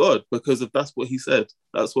of God, because of that's what he said.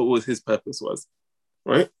 That's what was his purpose was,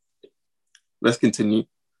 right? Let's continue.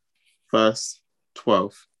 Verse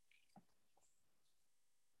 12.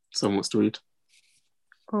 Someone wants to read.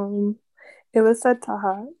 It was said to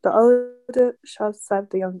her, the older shall serve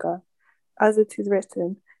the younger, as it is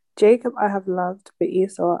written, Jacob I have loved, but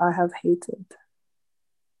Esau I have hated.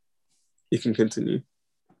 You can continue.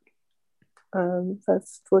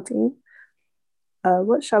 Verse 14.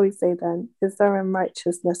 What shall we say then? Is there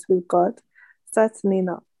unrighteousness with God? Certainly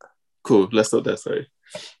not. Cool, let's stop there, sorry.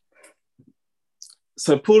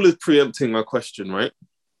 So Paul is preempting my question, right?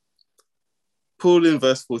 Paul in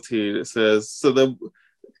verse 14, it says, so then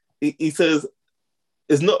he says,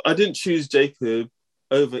 it's not, I didn't choose Jacob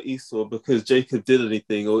over Esau because Jacob did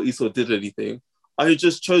anything or Esau did anything. I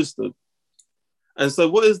just chose them. And so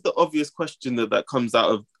what is the obvious question that comes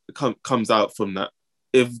out from that?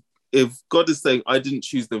 If God is saying, I didn't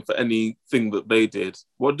choose them for anything that they did,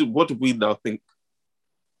 what do we now think?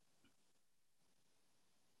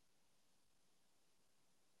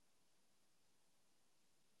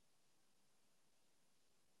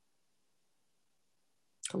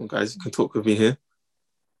 Come on, guys, you can talk with me here.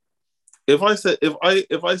 If I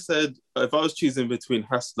was choosing between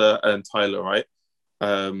Hassler and Tyler, right?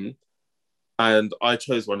 And I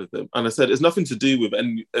chose one of them, and I said it's nothing to do with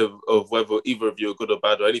any of whether either of you are good or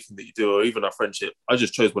bad or anything that you do or even our friendship. I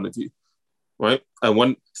just chose one of you, right?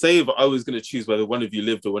 And say if I was going to choose whether one of you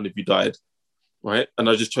lived or one of you died, right? And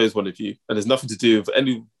I just chose one of you, and there's nothing to do with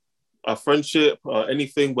any our friendship or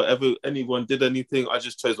anything, whatever anyone did anything. I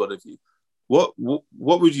just chose one of you. What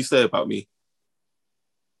would you say about me?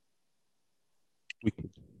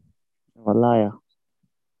 I'm a liar.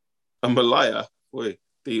 I'm a liar. Wait,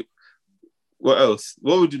 deep. What else?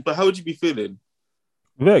 But how would you be feeling?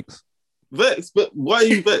 Vex. Vex? But why are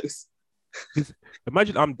you vexed?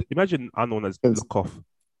 Imagine I'm the one that's look off.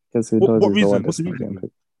 What reason? What's the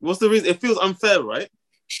reason? What's the reason? It feels unfair, right?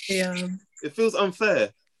 Yeah. It feels unfair.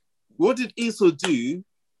 What did Esau do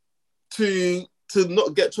to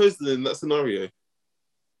not get chosen in that scenario?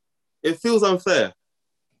 It feels unfair.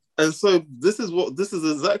 And so this is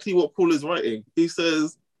exactly what Paul is writing. He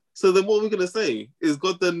says, so then what are we going to say? Is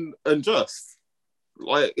God then unjust?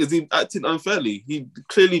 Like, is he acting unfairly? He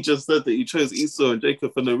clearly just said that he chose Esau and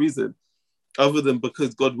Jacob for no reason. other than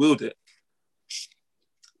because God willed it,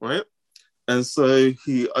 right? And so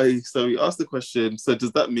he asked the question. So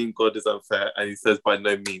does that mean God is unfair? And he says, by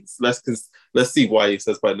no means. Let's see why he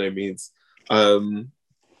says by no means.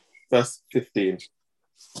 Verse 15.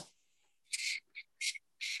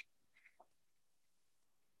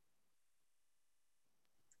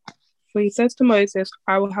 For he says to Moses,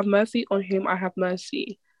 I will have mercy on whom I have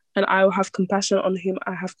mercy, and I will have compassion on whom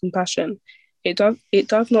I have compassion. It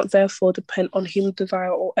does not therefore depend on human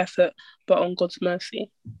desire or effort, but on God's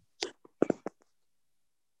mercy.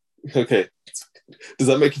 Okay. Does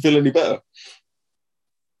that make you feel any better?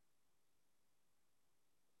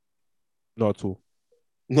 Not at all.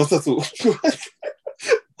 Not at all.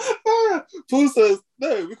 Paul says,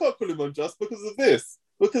 no, we can't call him unjust because of this.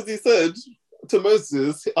 Because he said to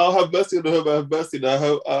Moses, I'll have mercy on whom I have mercy, and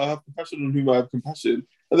I'll have compassion on whom I have compassion.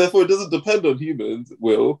 And therefore, it doesn't depend on humans'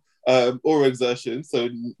 will or exertion. So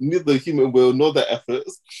neither human will nor their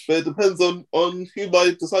efforts, but it depends on whom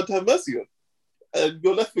I decide to have mercy on. And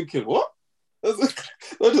you're left thinking, what?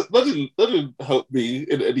 That didn't help me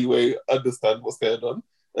in any way understand what's going on.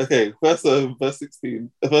 Okay, verse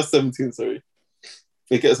 17, sorry.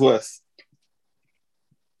 It gets worse.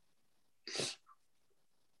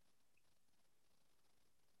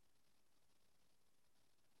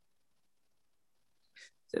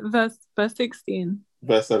 Verse 16.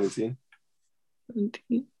 Verse 17.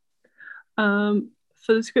 17. For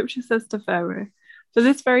the scripture says to Pharaoh, for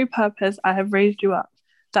this very purpose I have raised you up,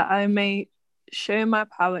 that I may show my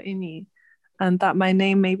power in you, and that my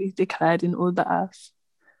name may be declared in all the earth.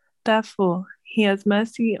 Therefore, he has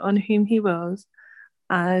mercy on whom he wills,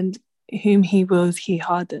 and whom he wills, he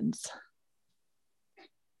hardens.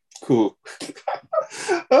 Cool.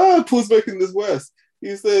 Paul's making this worse.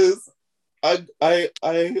 He says, Pharaoh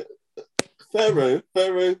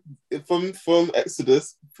from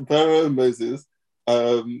Exodus, from Pharaoh and Moses,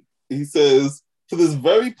 he says, for this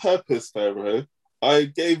very purpose, Pharaoh, I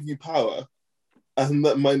gave you power, and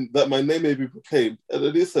that my name may be proclaimed. And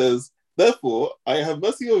then he says, therefore, I have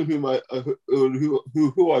mercy on whom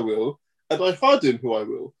who I will, and I harden who I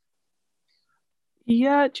will.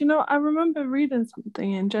 Yeah, do you know, I remember reading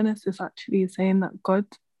something in Genesis actually saying that God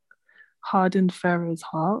hardened Pharaoh's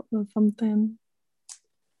heart or something.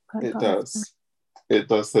 It does. It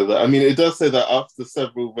does say that. I mean, it does say that after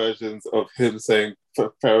several versions of him saying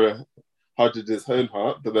Pharaoh hardened his own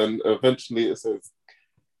heart, but then eventually it says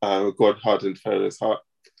God hardened Pharaoh's heart,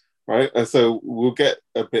 right? And so we'll get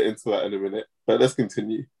a bit into that in a minute, but let's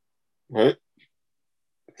continue, right?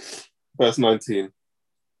 Verse 19.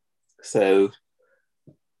 So,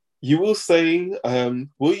 will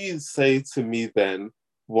you say to me then,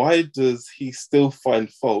 why does he still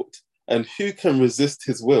find fault? And who can resist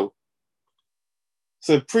his will?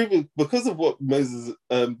 So, because of what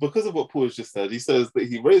Paul has just said, he says that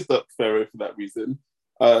he raised up Pharaoh for that reason.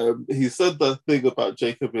 He said the thing about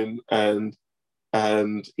Jacob and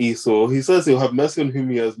Esau. He says he'll have mercy on whom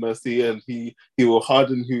he has mercy, and he will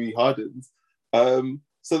harden who he hardens.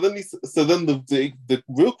 So then the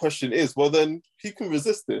real question is, well, then who can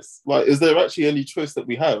resist this? Like, is there actually any choice that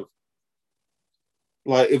we have?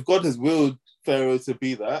 Like, if God has willed Pharaoh to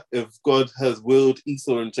be that, if God has willed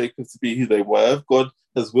Esau and Jacob to be who they were, if God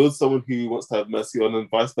has willed someone who he wants to have mercy on and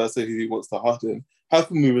vice versa who he wants to harden, how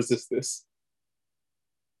can we resist this?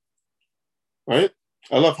 Right?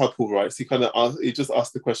 I love how Paul writes. He just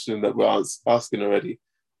asked the question that we're asking already,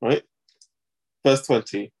 right? Verse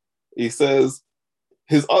 20, he says,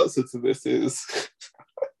 his answer to this is,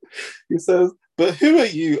 he says, but who are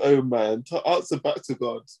you, O man, to answer back to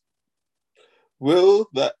God? Will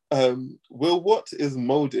what is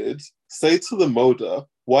molded say to the molder,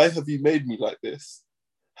 why have you made me like this?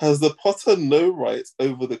 Has the potter no right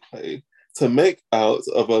over the clay to make out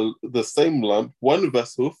of the same lump one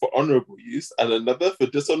vessel for honorable use and another for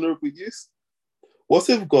dishonorable use? What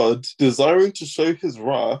if God, desiring to show his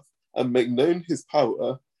wrath and make known his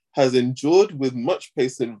power, has endured with much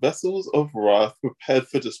patience vessels of wrath prepared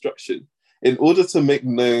for destruction, in order to make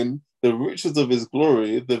known the riches of his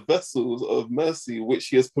glory, the vessels of mercy which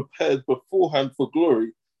he has prepared beforehand for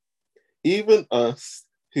glory, even us,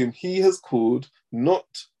 whom he has called, not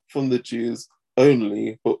from the Jews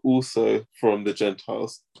only, but also from the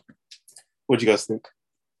Gentiles. What do you guys think?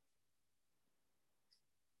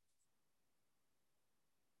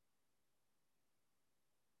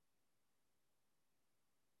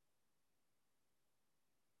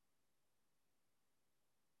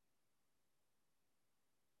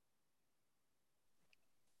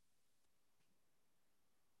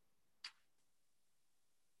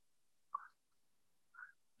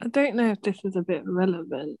 I don't know if this is a bit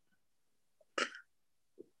relevant,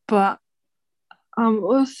 but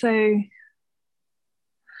Also,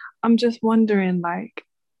 I'm just wondering, like,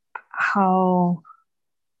 how,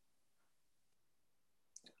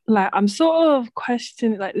 like, I'm sort of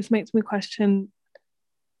questioning, like, this makes me question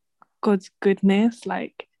God's goodness.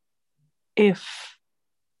 Like, if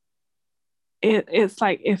it's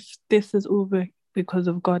like, if this is all because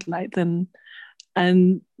of God, like, then,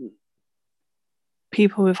 and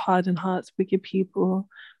people with hardened hearts, wicked people,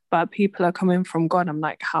 but people are coming from God. I'm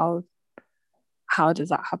like, how does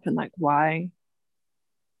that happen? Like, why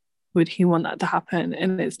would he want that to happen?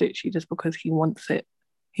 And it's literally just because he wants it.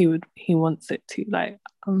 He wants it to, like,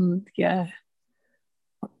 yeah.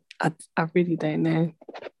 I really don't know.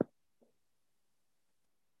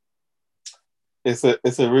 It's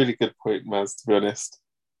a really good point, Maz, to be honest.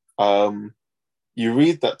 You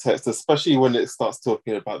read that text, especially when it starts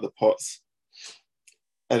talking about the pots,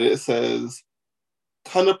 and it says,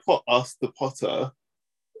 "Can a pot ask the potter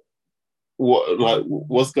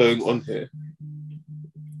what's going on here?"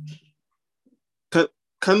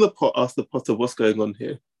 Can the pot ask the potter what's going on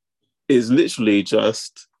here? It's literally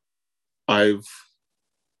just, I've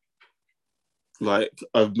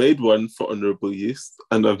made one for honorable use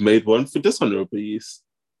and I've made one for dishonorable use.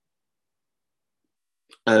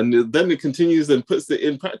 And then it continues and puts it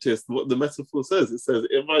in practice what the metaphor says. It says,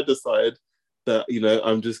 if I decide that,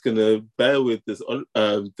 I'm just going to bear with this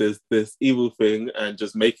evil thing and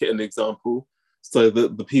just make it an example so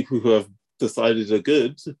that the people who have decided are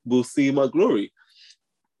good will see my glory.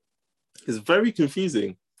 It's very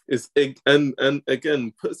confusing. And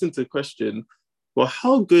again puts into question, well,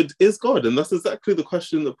 how good is God? And that's exactly the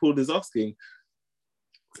question that Paul is asking,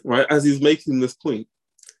 right? As he's making this point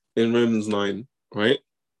in Romans 9, right?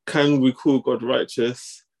 Can we call God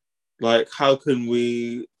righteous? Like, how can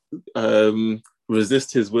we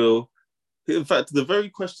resist his will? In fact, the very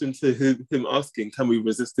question to him asking, can we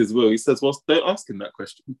resist his will? He says, well, don't ask him that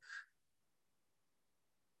question.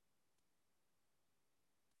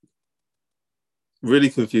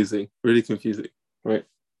 Really confusing, right?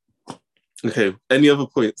 Okay, any other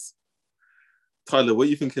points? Tyler, what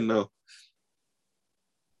are you thinking now?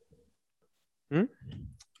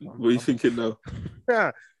 What are you thinking now?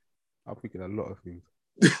 I'm thinking a lot of things.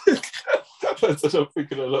 I'm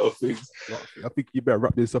thinking a lot of things. I think you better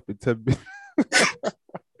wrap this up in 10 minutes.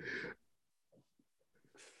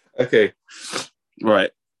 Okay,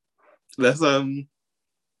 right. Let's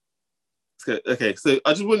okay, so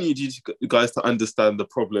I just want you guys to understand the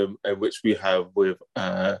problem in which we have with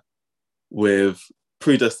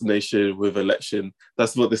predestination, with election.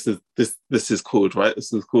 That's what this is called, right?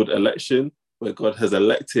 This is called election, where God has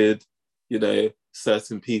elected,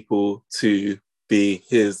 certain people to be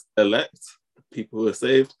his elect, people who are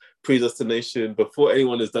saved. Predestination, before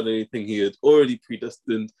anyone has done anything, he had already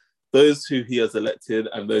predestined those who he has elected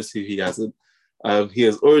and those who he hasn't. He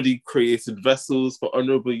has already created vessels for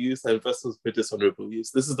honorable use and vessels for dishonorable use.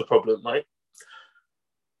 This is the problem, right?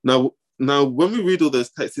 Now, when we read all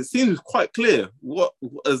those texts, it seems quite clear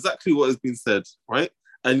exactly what has been said, right?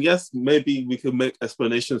 And yes, maybe we can make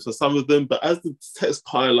explanations for some of them, but as the texts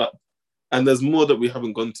pile up, and there's more that we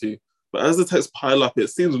haven't gone to, but as the texts pile up, it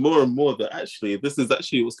seems more and more that actually this is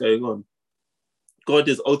actually what's going on. God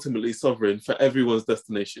is ultimately sovereign for everyone's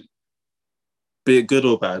destination, be it good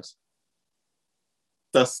or bad.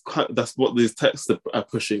 That's what these texts are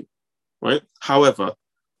pushing, right? However,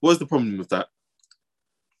 what's the problem with that?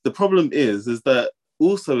 The problem is that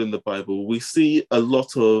also in the Bible, we see a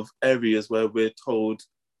lot of areas where we're told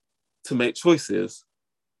to make choices,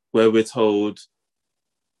 where we're told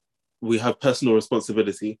we have personal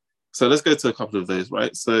responsibility. So let's go to a couple of those,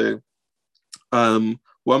 right? So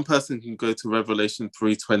one person can go to Revelation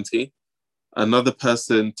 3:20, another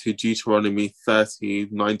person to Deuteronomy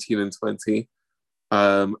 30:19 and 20,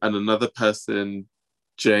 and another person,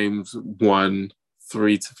 James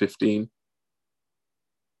 1:3-15.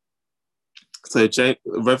 So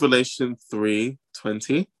Revelation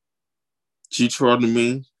 3:20,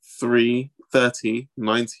 Deuteronomy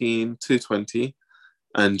 3:30-19-20,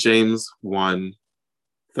 and James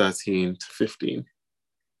 1:13-15.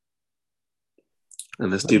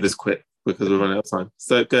 And let's do this quick because we're running out of time.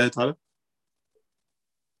 So go ahead, Tyler.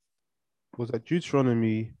 Was that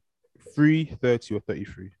Deuteronomy 3:30 or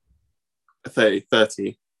 33?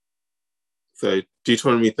 30. So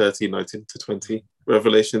Deuteronomy 30:19-20,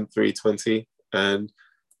 Revelation 3:20, and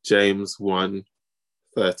James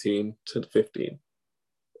 1:13-15.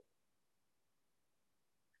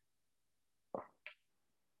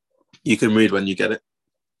 You can read when you get it.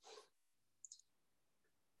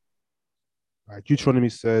 Deuteronomy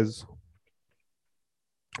says,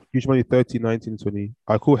 Deuteronomy 30:19-20,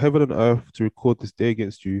 I call heaven and earth to record this day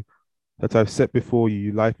against you that I've set before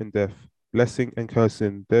you life and death, blessing and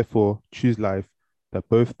cursing. Therefore, choose life, that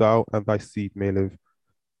both thou and thy seed may live,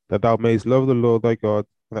 that thou mayest love the Lord thy God,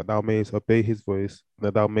 and that thou mayest obey his voice, and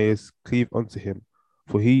that thou mayest cleave unto him.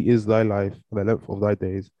 For he is thy life and the length of thy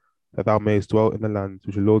days, that thou mayest dwell in the land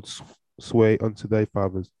which the Lord sway unto thy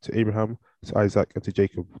fathers, to Abraham, to Isaac, and to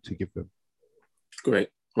Jacob, to give them. Great.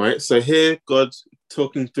 Right. So here, God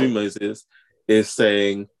talking through Moses is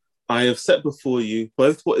saying, I have set before you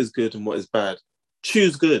both what is good and what is bad.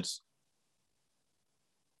 Choose good.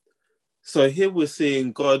 So here we're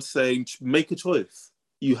seeing God saying, make a choice.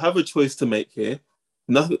 You have a choice to make here.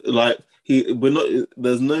 Nothing like we're not,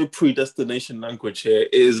 there's no predestination language here.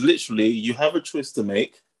 It is literally, you have a choice to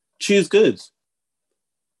make. Choose good.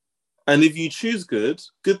 And if you choose good,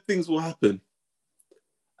 good things will happen.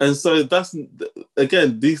 And so that's,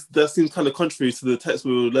 again, that seems kind of contrary to the text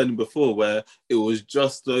we were learning before, where it was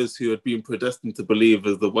just those who had been predestined to believe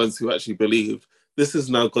as the ones who actually believed. This is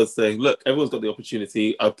now God saying, look, everyone's got the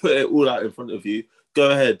opportunity. I put it all out in front of you. Go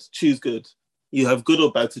ahead, choose good. You have good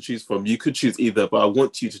or bad to choose from. You could choose either, but I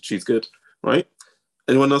want you to choose good, right?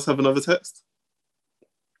 Anyone else have another text?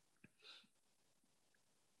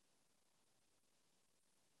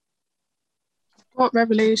 Got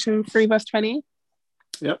Revelation 3 verse 20.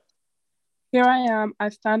 Yep. Here I am, I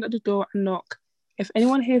stand at the door and knock. If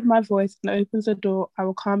anyone hears my voice and opens the door, I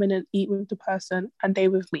will come in and eat with the person and they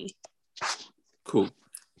with me. Cool.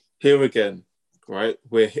 Here again, right?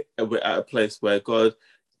 We're at a place where God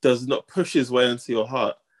does not push his way into your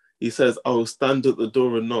heart. He says, I will stand at the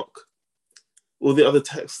door and knock. All the other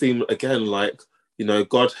texts seem, again, like,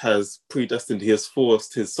 God has predestined, he has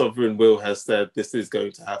forced, his sovereign will has said this is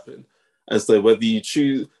going to happen. And so whether you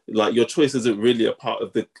choose, like, your choice isn't really a part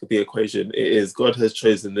of the equation. It is God has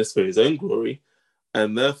chosen this for his own glory.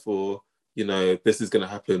 And therefore, this is going to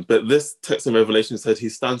happen. But this text in Revelation said he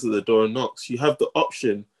stands at the door and knocks. You have the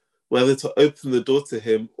option whether to open the door to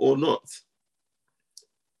him or not.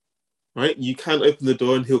 Right? You can open the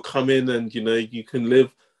door and he'll come in and, you can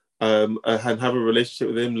live and have a relationship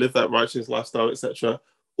with him, live that righteous lifestyle, etc.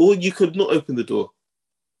 Or you could not open the door.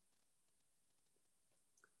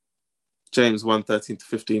 James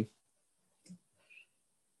 1:13-15.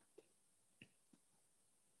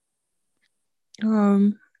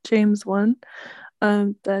 James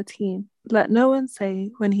 1:13. Let no one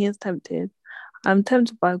say when he is tempted, I'm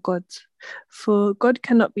tempted by God. For God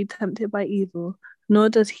cannot be tempted by evil, nor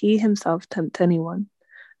does he himself tempt anyone.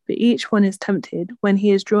 But each one is tempted when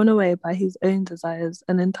he is drawn away by his own desires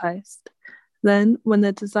and enticed. Then when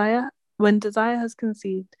desire has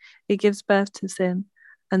conceived, it gives birth to sin,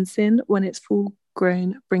 and sin, when it's full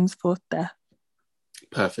grown, brings forth death.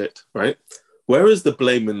 Perfect, right? Where is the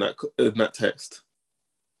blame in that text?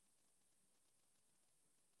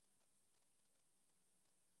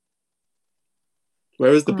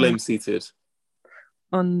 Where is the blame seated?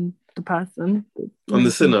 On the person. On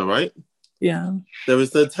the sinner, right? Yeah. There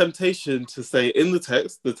is the temptation to say in the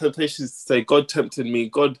text, the temptation is to say, God tempted me,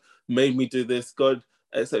 God made me do this, God,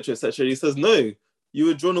 etc., etc. He says, no, you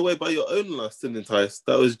were drawn away by your own lust and enticed.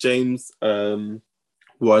 That was James 1,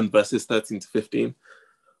 verses 13-15.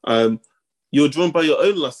 You're drawn by your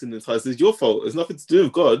own lust and enticed. It's your fault. It's nothing to do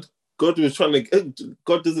with God. God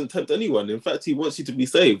doesn't tempt anyone. In fact, he wants you to be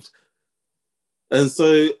saved. And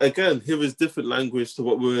so, again, here is different language to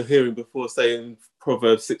what we were hearing before, saying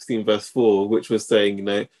Proverbs 16, verse 4, which was saying,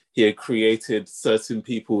 he had created certain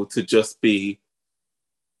people to just be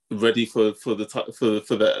ready for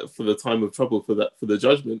the time of trouble, for the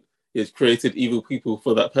judgment. He has created evil people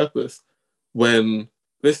for that purpose. When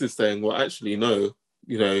this is saying, well, actually, no,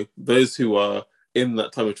 those who are in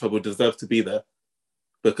that time of trouble deserve to be there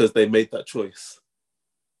because they made that choice.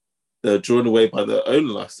 They're drawn away by their own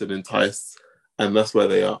lust and enticed, and that's where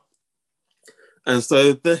they are. And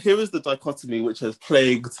so here is the dichotomy which has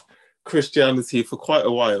plagued Christianity for quite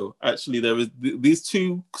a while. Actually, there is these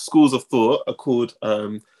two schools of thought are called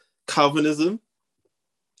Calvinism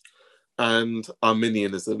and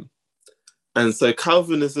Arminianism. And so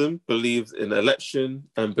Calvinism believes in election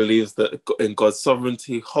and believes that in God's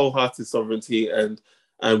sovereignty, wholehearted sovereignty, and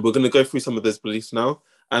we're going to go through some of those beliefs now.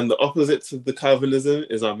 And the opposite to the Calvinism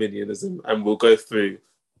is Arminianism, and we'll go through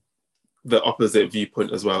the opposite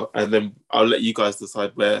viewpoint as well. And then I'll let you guys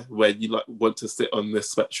decide where you want to sit on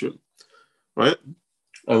this spectrum, right?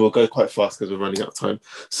 And we'll go quite fast because we're running out of time.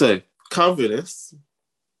 So Calvinists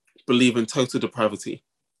believe in total depravity.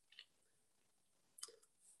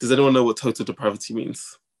 Does anyone know what total depravity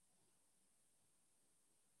means?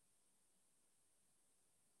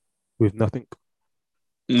 With nothing.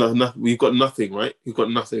 No, we've got nothing, right? We've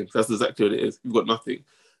got nothing. That's exactly what it is. We've got nothing.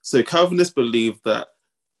 So Calvinists believe that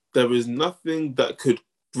there is nothing that could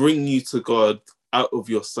bring you to God out of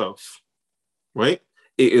yourself, right?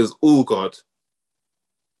 It is all God,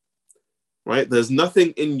 right? There's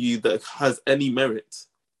nothing in you that has any merit.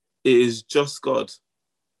 It is just God.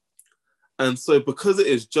 And so because it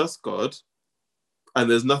is just God, and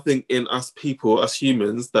there's nothing in us people, us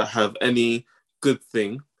humans, that have any good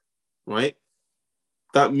thing, right?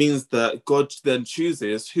 That means that God then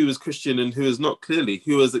chooses who is Christian and who is not, clearly,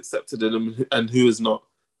 who is accepted in and who is not.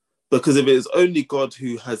 Because if it is only God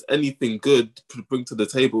who has anything good to bring to the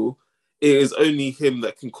table, it is only him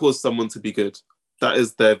that can cause someone to be good. That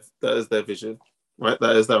is their vision, right?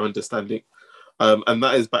 That is their understanding. And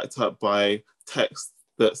that is backed up by texts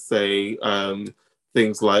that say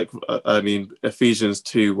things like, Ephesians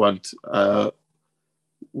 2, 1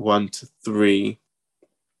 to 3.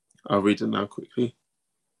 I'll read it now quickly.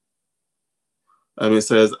 It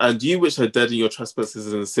says, and you which are dead in your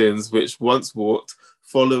trespasses and sins, which once walked,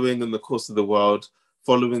 following in the course of the world,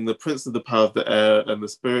 following the prince of the power of the air and the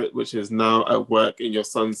spirit which is now at work in your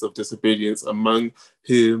sons of disobedience, among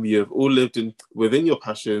whom you have all lived within your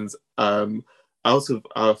passions, out of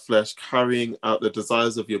our flesh, carrying out the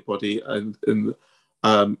desires of your body and the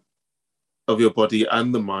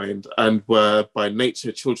mind, and were by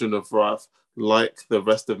nature children of wrath, like the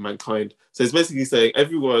rest of mankind. So it's basically saying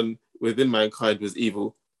everyone within mankind was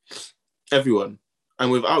evil. Everyone. And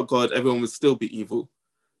without God, everyone would still be evil.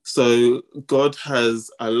 So God has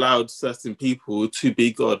allowed certain people to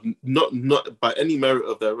be God, not by any merit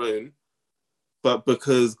of their own, but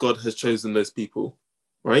because God has chosen those people,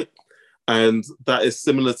 right? And that is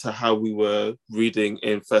similar to how we were reading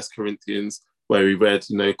in 1 Corinthians, where we read,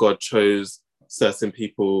 God chose certain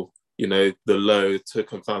people, the low to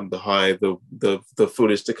confound the high, the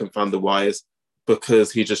foolish to confound the wise,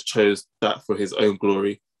 because he just chose that for his own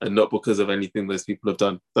glory and not because of anything those people have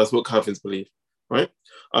done. That's what Calvinists believe, right?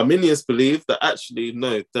 Arminians believe that actually,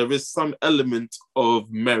 no, there is some element of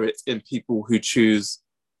merit in people who choose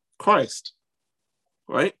Christ,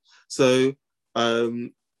 right? So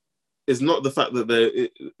it's not the fact that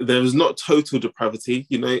there is not total depravity,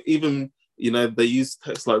 even, they use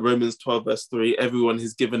texts like Romans 12 verse 3, everyone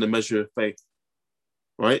is given a measure of faith,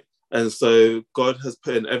 right? And so God has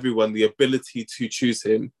put in everyone the ability to choose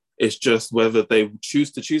him. It's just whether they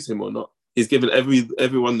choose to choose him or not. He's given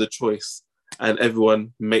everyone the choice, and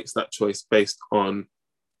everyone makes that choice based on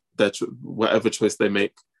their whatever choice they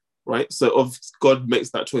make, right? So God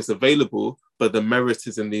makes that choice available, but the merit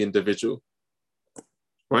is in the individual,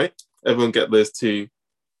 right? Everyone get those two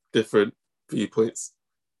different viewpoints?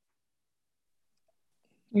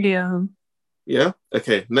 Yeah. Yeah?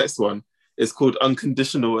 Okay, next one. It's called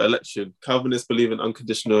unconditional election. Calvinists believe in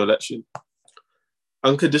unconditional election.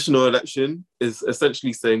 Unconditional election is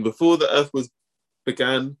essentially saying before the earth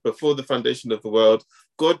began, before the foundation of the world,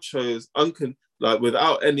 God chose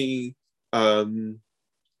without any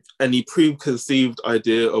preconceived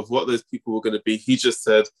idea of what those people were going to be. He just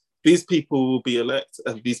said, these people will be elect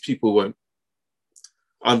and these people won't.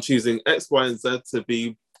 I'm choosing X, Y, and Z to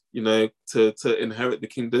be, to inherit the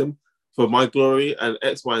kingdom for my glory, and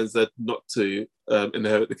X, Y, and Z not to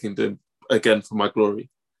inherit the kingdom, again, for my glory.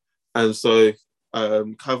 And so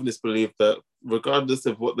Calvinists believe that regardless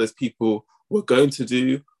of what those people were going to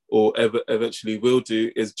do or eventually will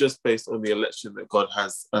do, is just based on the election that God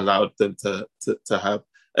has allowed them to have.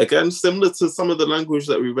 Again, similar to some of the language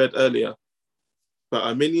that we read earlier. But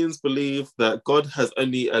Arminians believe that God has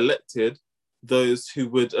only elected those who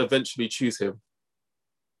would eventually choose him.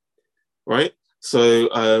 Right? So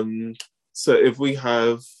if we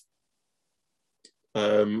have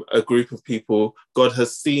a group of people, God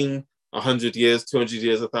has seen 100 years, 200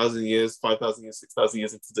 years, 1,000 years, 5,000 years, 6,000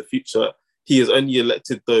 years into the future. He has only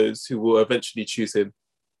elected those who will eventually choose him.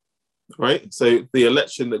 Right? So the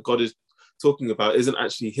election that God is talking about isn't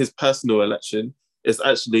actually his personal election. It's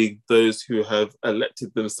actually those who have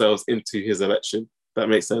elected themselves into his election. That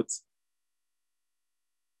makes sense?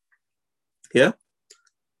 Yeah?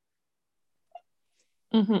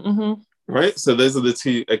 Right? So those are the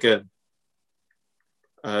two, again,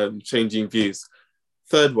 changing views.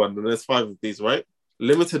 Third one, and there's 5 of these, right?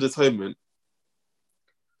 Limited atonement.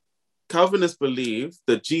 Calvinists believe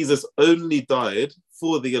that Jesus only died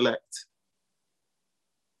for the elect.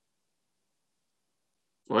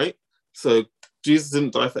 Right? So Jesus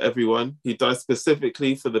didn't die for everyone. He died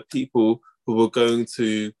specifically for the people who were going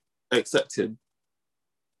to accept him.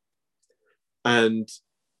 And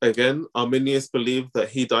again, Arminians believe that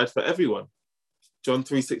he died for everyone. John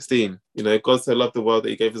 3:16, God so loved the world that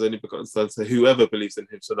he gave his only begotten son, so whoever believes in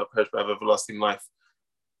him shall not perish but have everlasting life.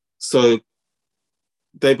 So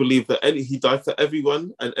they believe that he died for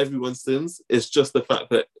everyone and everyone's sins. It's just the fact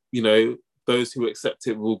that, you know, those who accept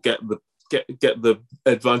it will get the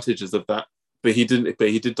advantages of that. But he didn't. But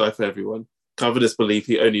he did die for everyone. Calvinists believe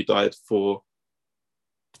he only died for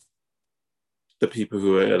the people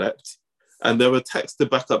who were elect. And there were texts to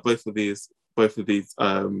back up both of these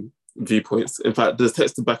viewpoints. In fact, there's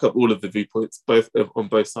text to back up all of the viewpoints, on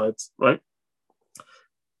both sides, right?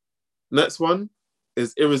 Next one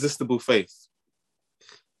is irresistible faith.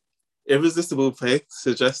 Irresistible faith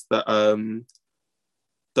suggests that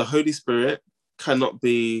the Holy Spirit cannot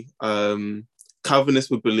be, Calvinists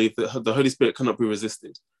would believe that the Holy Spirit cannot be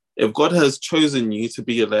resisted. If God has chosen you to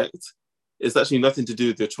be elect, it's actually nothing to do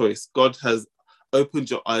with your choice. God has opened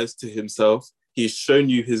your eyes to himself. He's shown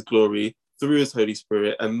you his glory through his Holy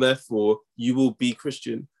Spirit, and therefore you will be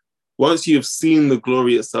Christian. Once you have seen the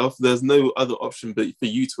glory itself, there's no other option but for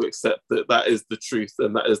you to accept that that is the truth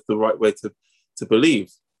and that is the right way to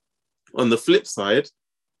believe. On the flip side,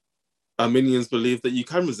 Arminians believe that you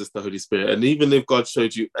can resist the Holy Spirit, and even if God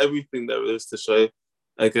showed you everything there is to show,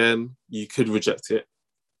 again, you could reject it.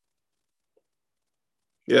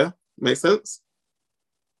 Yeah, make sense?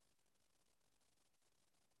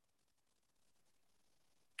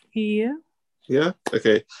 Yeah. Yeah,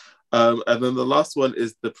 okay. And then the last one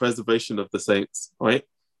is the preservation of the saints, right?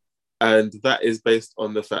 And that is based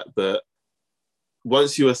on the fact that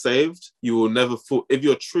once you are saved, you will never fall. If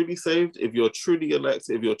you're truly saved, if you're truly elect,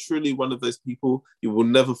 if you're truly one of those people, you will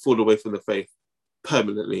never fall away from the faith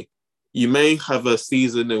permanently. You may have a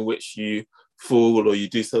season in which you fall or you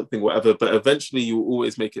do something, whatever, but eventually you will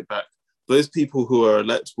always make it back. Those people who are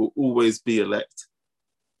elect will always be elect,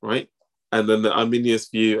 right? And then the Arminius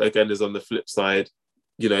view, again, is on the flip side.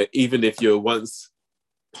 You know, even if you're once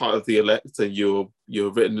part of the elect and you're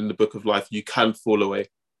written in the book of life, you can fall away.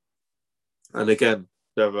 And again,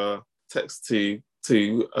 there are texts to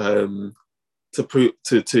give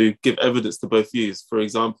evidence to both views. For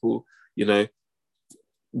example, you know,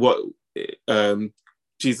 what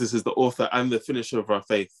Jesus is the author and the finisher of our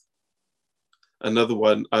faith. Another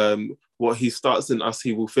one, what he starts in us,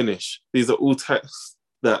 he will finish. These are all texts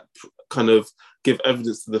that kind of give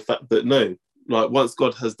evidence to the fact that no, like once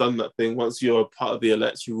God has done that thing, once you're a part of the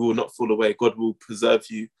elect, you will not fall away. God will preserve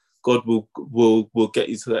you. God will get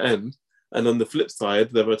you to the end. And on the flip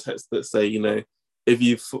side, there are texts that say, you know, if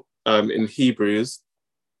you in Hebrews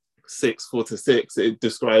 6:4-6, it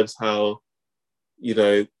describes how, you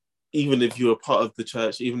know, even if you're a part of the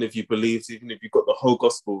church, even if you believe, even if you've got the whole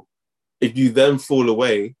gospel, if you then fall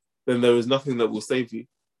away, then there is nothing that will save you.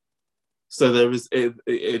 So there is,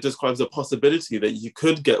 it describes a possibility that you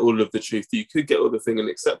could get all of the truth, you could get all the thing and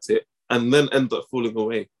accept it, and then end up falling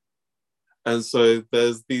away. And so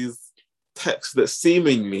there's these texts that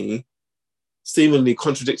seemingly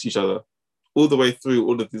contradict each other all the way through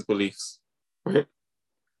all of these beliefs, right?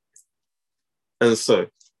 And so,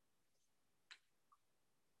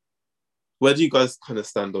 where do you guys kind of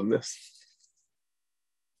stand on this?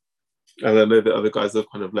 And I know the other guys have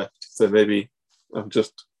kind of left, so maybe I'm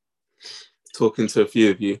just talking to a few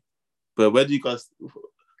of you. But where do you guys,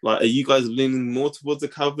 like, are you guys leaning more towards the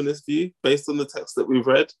Calvinist view based on the text that we've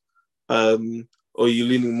read? Or are you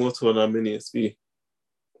leaning more to an Arminius view?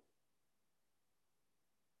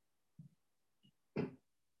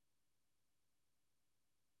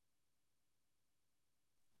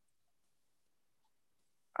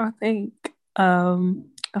 I think,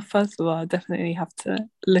 first of all, I definitely have to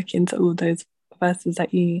look into all those verses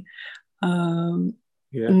that you named.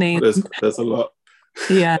 There's a lot.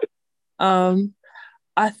 Yeah.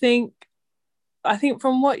 I think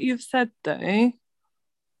from what you've said though,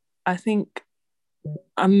 I think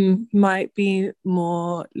I might be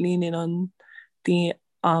more leaning on the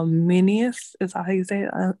Arminius, is that how you say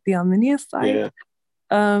it? The Arminius side.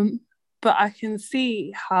 Yeah. But I can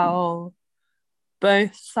see how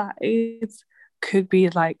both sides could be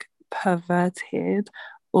like perverted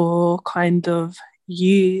or kind of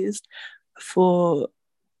used for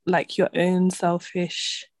like your own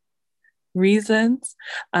selfish reasons.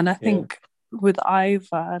 And I think with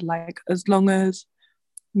either, like, as long as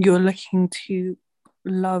you're looking to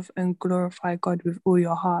love and glorify God with all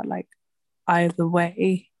your heart, like either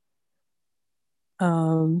way,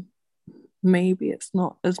 maybe it's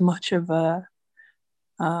not as much of a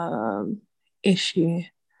issue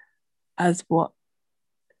as what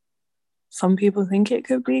some people think it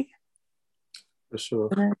could be. For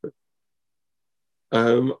sure.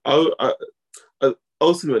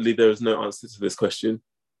 Ultimately, there is no answer to this question.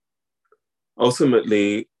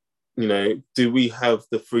 Ultimately, you know, do we have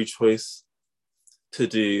the free choice to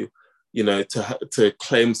do, you know, to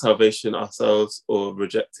claim salvation ourselves or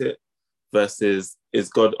reject it? versus is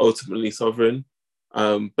God ultimately sovereign?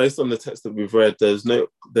 Based on the text that we've read, there is no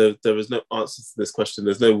answer to this question.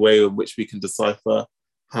 There's no way in which we can decipher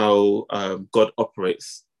how God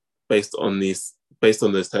operates based on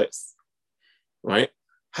those texts, right?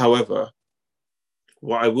 However,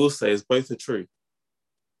 what I will say is both are true.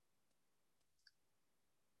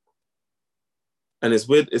 And it's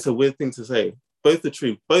weird, it's a weird thing to say. Both are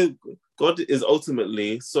true. Both God is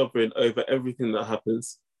ultimately sovereign over everything that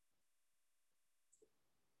happens.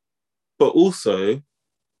 But also,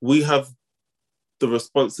 we have the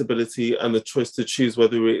responsibility and the choice to choose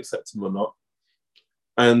whether we accept him or not.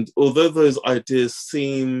 And although those ideas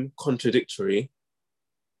seem contradictory,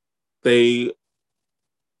 they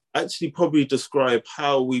actually probably describe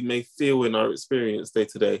how we may feel in our experience day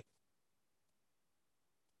to day.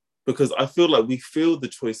 Because I feel like we feel the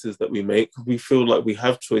choices that we make, we feel like we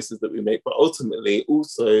have choices that we make, but ultimately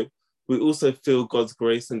we also feel God's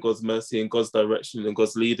grace and God's mercy and God's direction and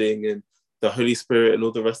God's leading and the Holy Spirit and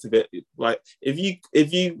all the rest of it. Like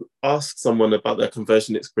if you ask someone about their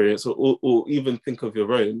conversion experience or even think of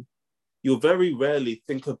your own, you'll very rarely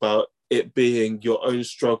think about it being your own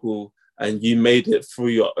struggle and you made it through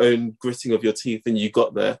your own gritting of your teeth and you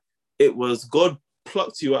got there. It was God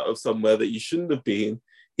plucked you out of somewhere that you shouldn't have been.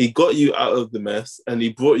 He got you out of the mess and he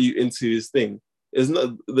brought you into his thing. There's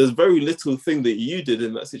very little thing that you did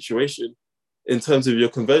in that situation in terms of your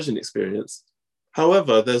conversion experience.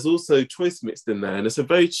 However, there's also choice mixed in there, and it's a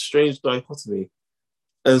very strange dichotomy.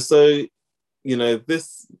 And so,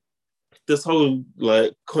 this whole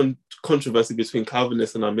like controversy between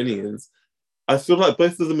Calvinists and Arminians, I feel like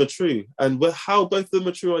both of them are true. And how both of them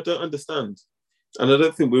are true, I don't understand. And I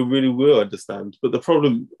don't think we really will understand. But the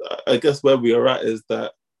problem, I guess, where we are at is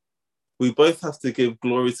that we both have to give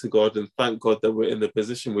glory to God and thank God that we're in the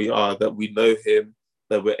position we are, that we know him,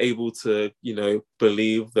 that we're able to,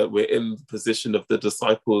 believe that we're in the position of the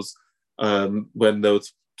disciples when they were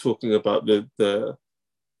talking about the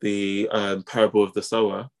parable of the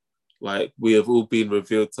sower. Like, we have all been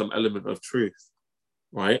revealed some element of truth,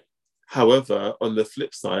 right? However, on the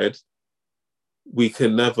flip side, we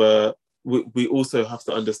also have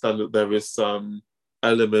to understand that there is some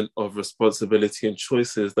element of responsibility and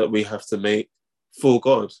choices that we have to make for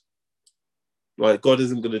God. Like, God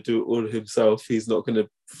isn't going to do it all himself. He's not going to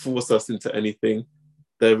force us into anything.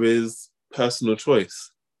 There is personal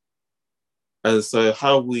choice. And so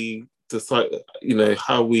how we decide,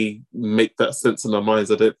 how we make that sense in our minds,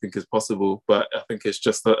 I don't think is possible, but I think it's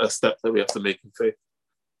just a step that we have to make in faith.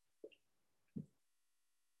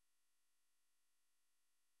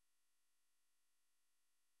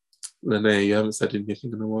 Lene, you haven't said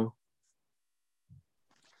anything in a while.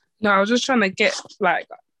 No, I was just trying to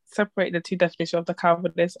separate the two definitions of the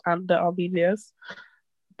Calvinists and the Arminians.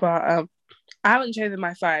 But I haven't chosen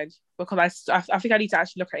my side because I think I need to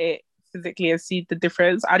actually look at it physically and see the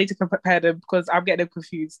difference. I need to compare them because I'm getting them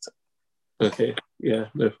confused. Okay, yeah,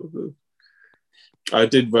 no problem. I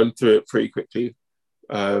did run through it pretty quickly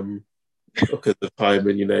because of time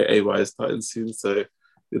and, AY is starting soon. So,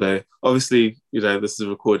 obviously, this is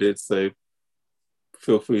recorded, so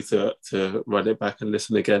feel free to run it back and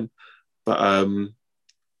listen again. But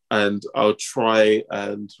and I'll try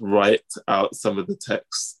and write out some of the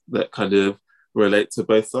texts that kind of relate to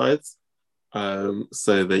both sides,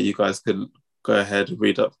 so that you guys can go ahead and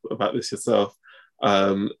read up about this yourself.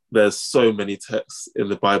 There's so many texts in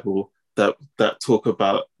the Bible that talk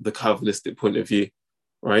about the Calvinistic point of view,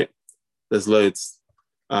 right? There's loads.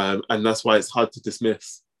 And that's why it's hard to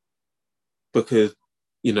dismiss, because,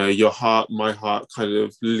 your heart, my heart kind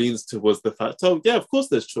of leans towards the fact, oh yeah, of course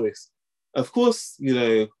there's choice. Of course,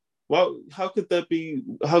 how could there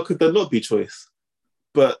not be choice?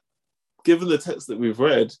 But given the text that we've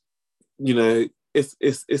read,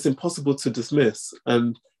 it's impossible to dismiss.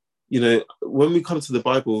 And, when we come to the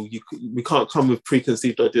Bible, we can't come with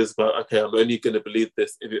preconceived ideas about, okay, I'm only going to believe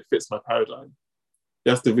this if it fits my paradigm.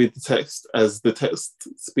 You have to read the text as the text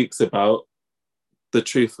speaks about the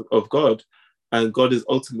truth of God, and God is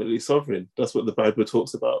ultimately sovereign. That's what the Bible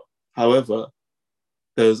talks about. However,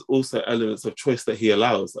 there's also elements of choice that he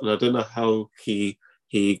allows, and I don't know how he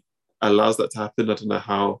allows that to happen. I don't know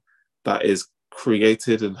how that is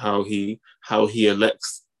created and how he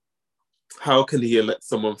elects. How can he elect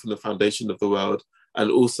someone from the foundation of the world and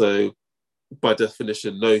also, by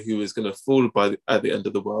definition, know who is going to fall at the end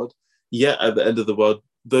of the world? Yet at the end of the world,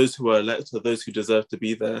 those who are elect are those who deserve to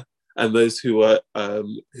be there, and those who are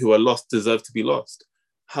lost deserve to be lost.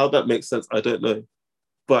 How that makes sense, I don't know.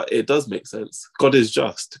 But it does make sense. God is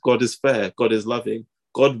just, God is fair, God is loving.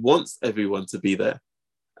 God wants everyone to be there.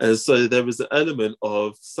 And so there is an element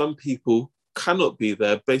of some people cannot be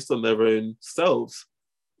there based on their own selves.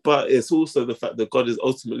 But it's also the fact that God is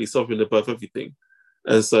ultimately sovereign above everything.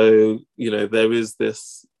 And so, there is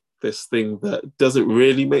this thing that doesn't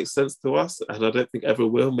really make sense to us, and I don't think ever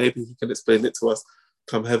will. Maybe he can explain it to us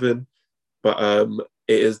come heaven. But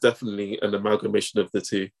it is definitely an amalgamation of the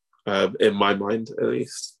two, in my mind, at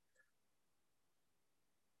least.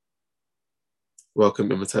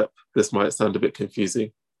 Welcome, Imhotep. This might sound a bit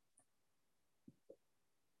confusing.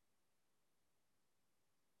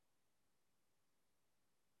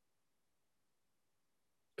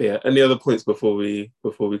 But yeah, any other points before we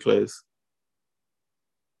close?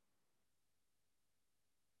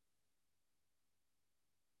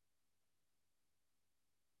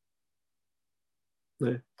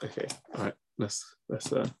 No? Okay. All right. Let's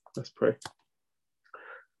pray.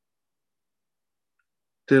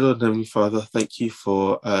 Dear Lord, Heavenly Father, thank you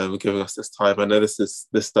for giving us this time. I know this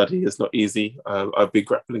study is not easy. I've been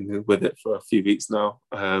grappling with it for a few weeks now,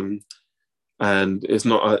 and it's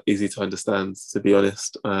not easy to understand, to be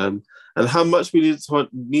honest. And how much we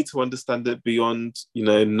need to understand it beyond,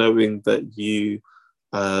 knowing that you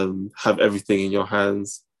have everything in your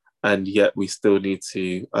hands, and yet we still need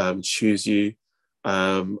to choose you.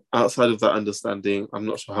 Outside of that understanding, I'm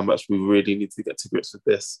not sure how much we really need to get to grips with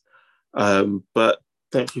this. But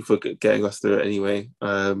thank you for getting us through it anyway.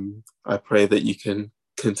 I pray that you can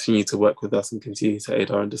continue to work with us and continue to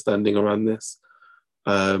aid our understanding around this.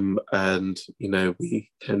 And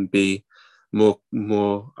we can be more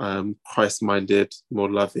Christ-minded,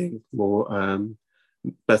 more loving, more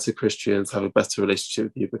better Christians, have a better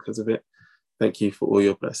relationship with you because of it. Thank you for all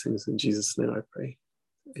your blessings. In Jesus' name I pray.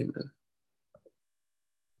 Amen.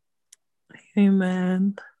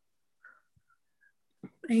 Amen.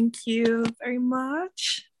 Thank you very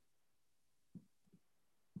much.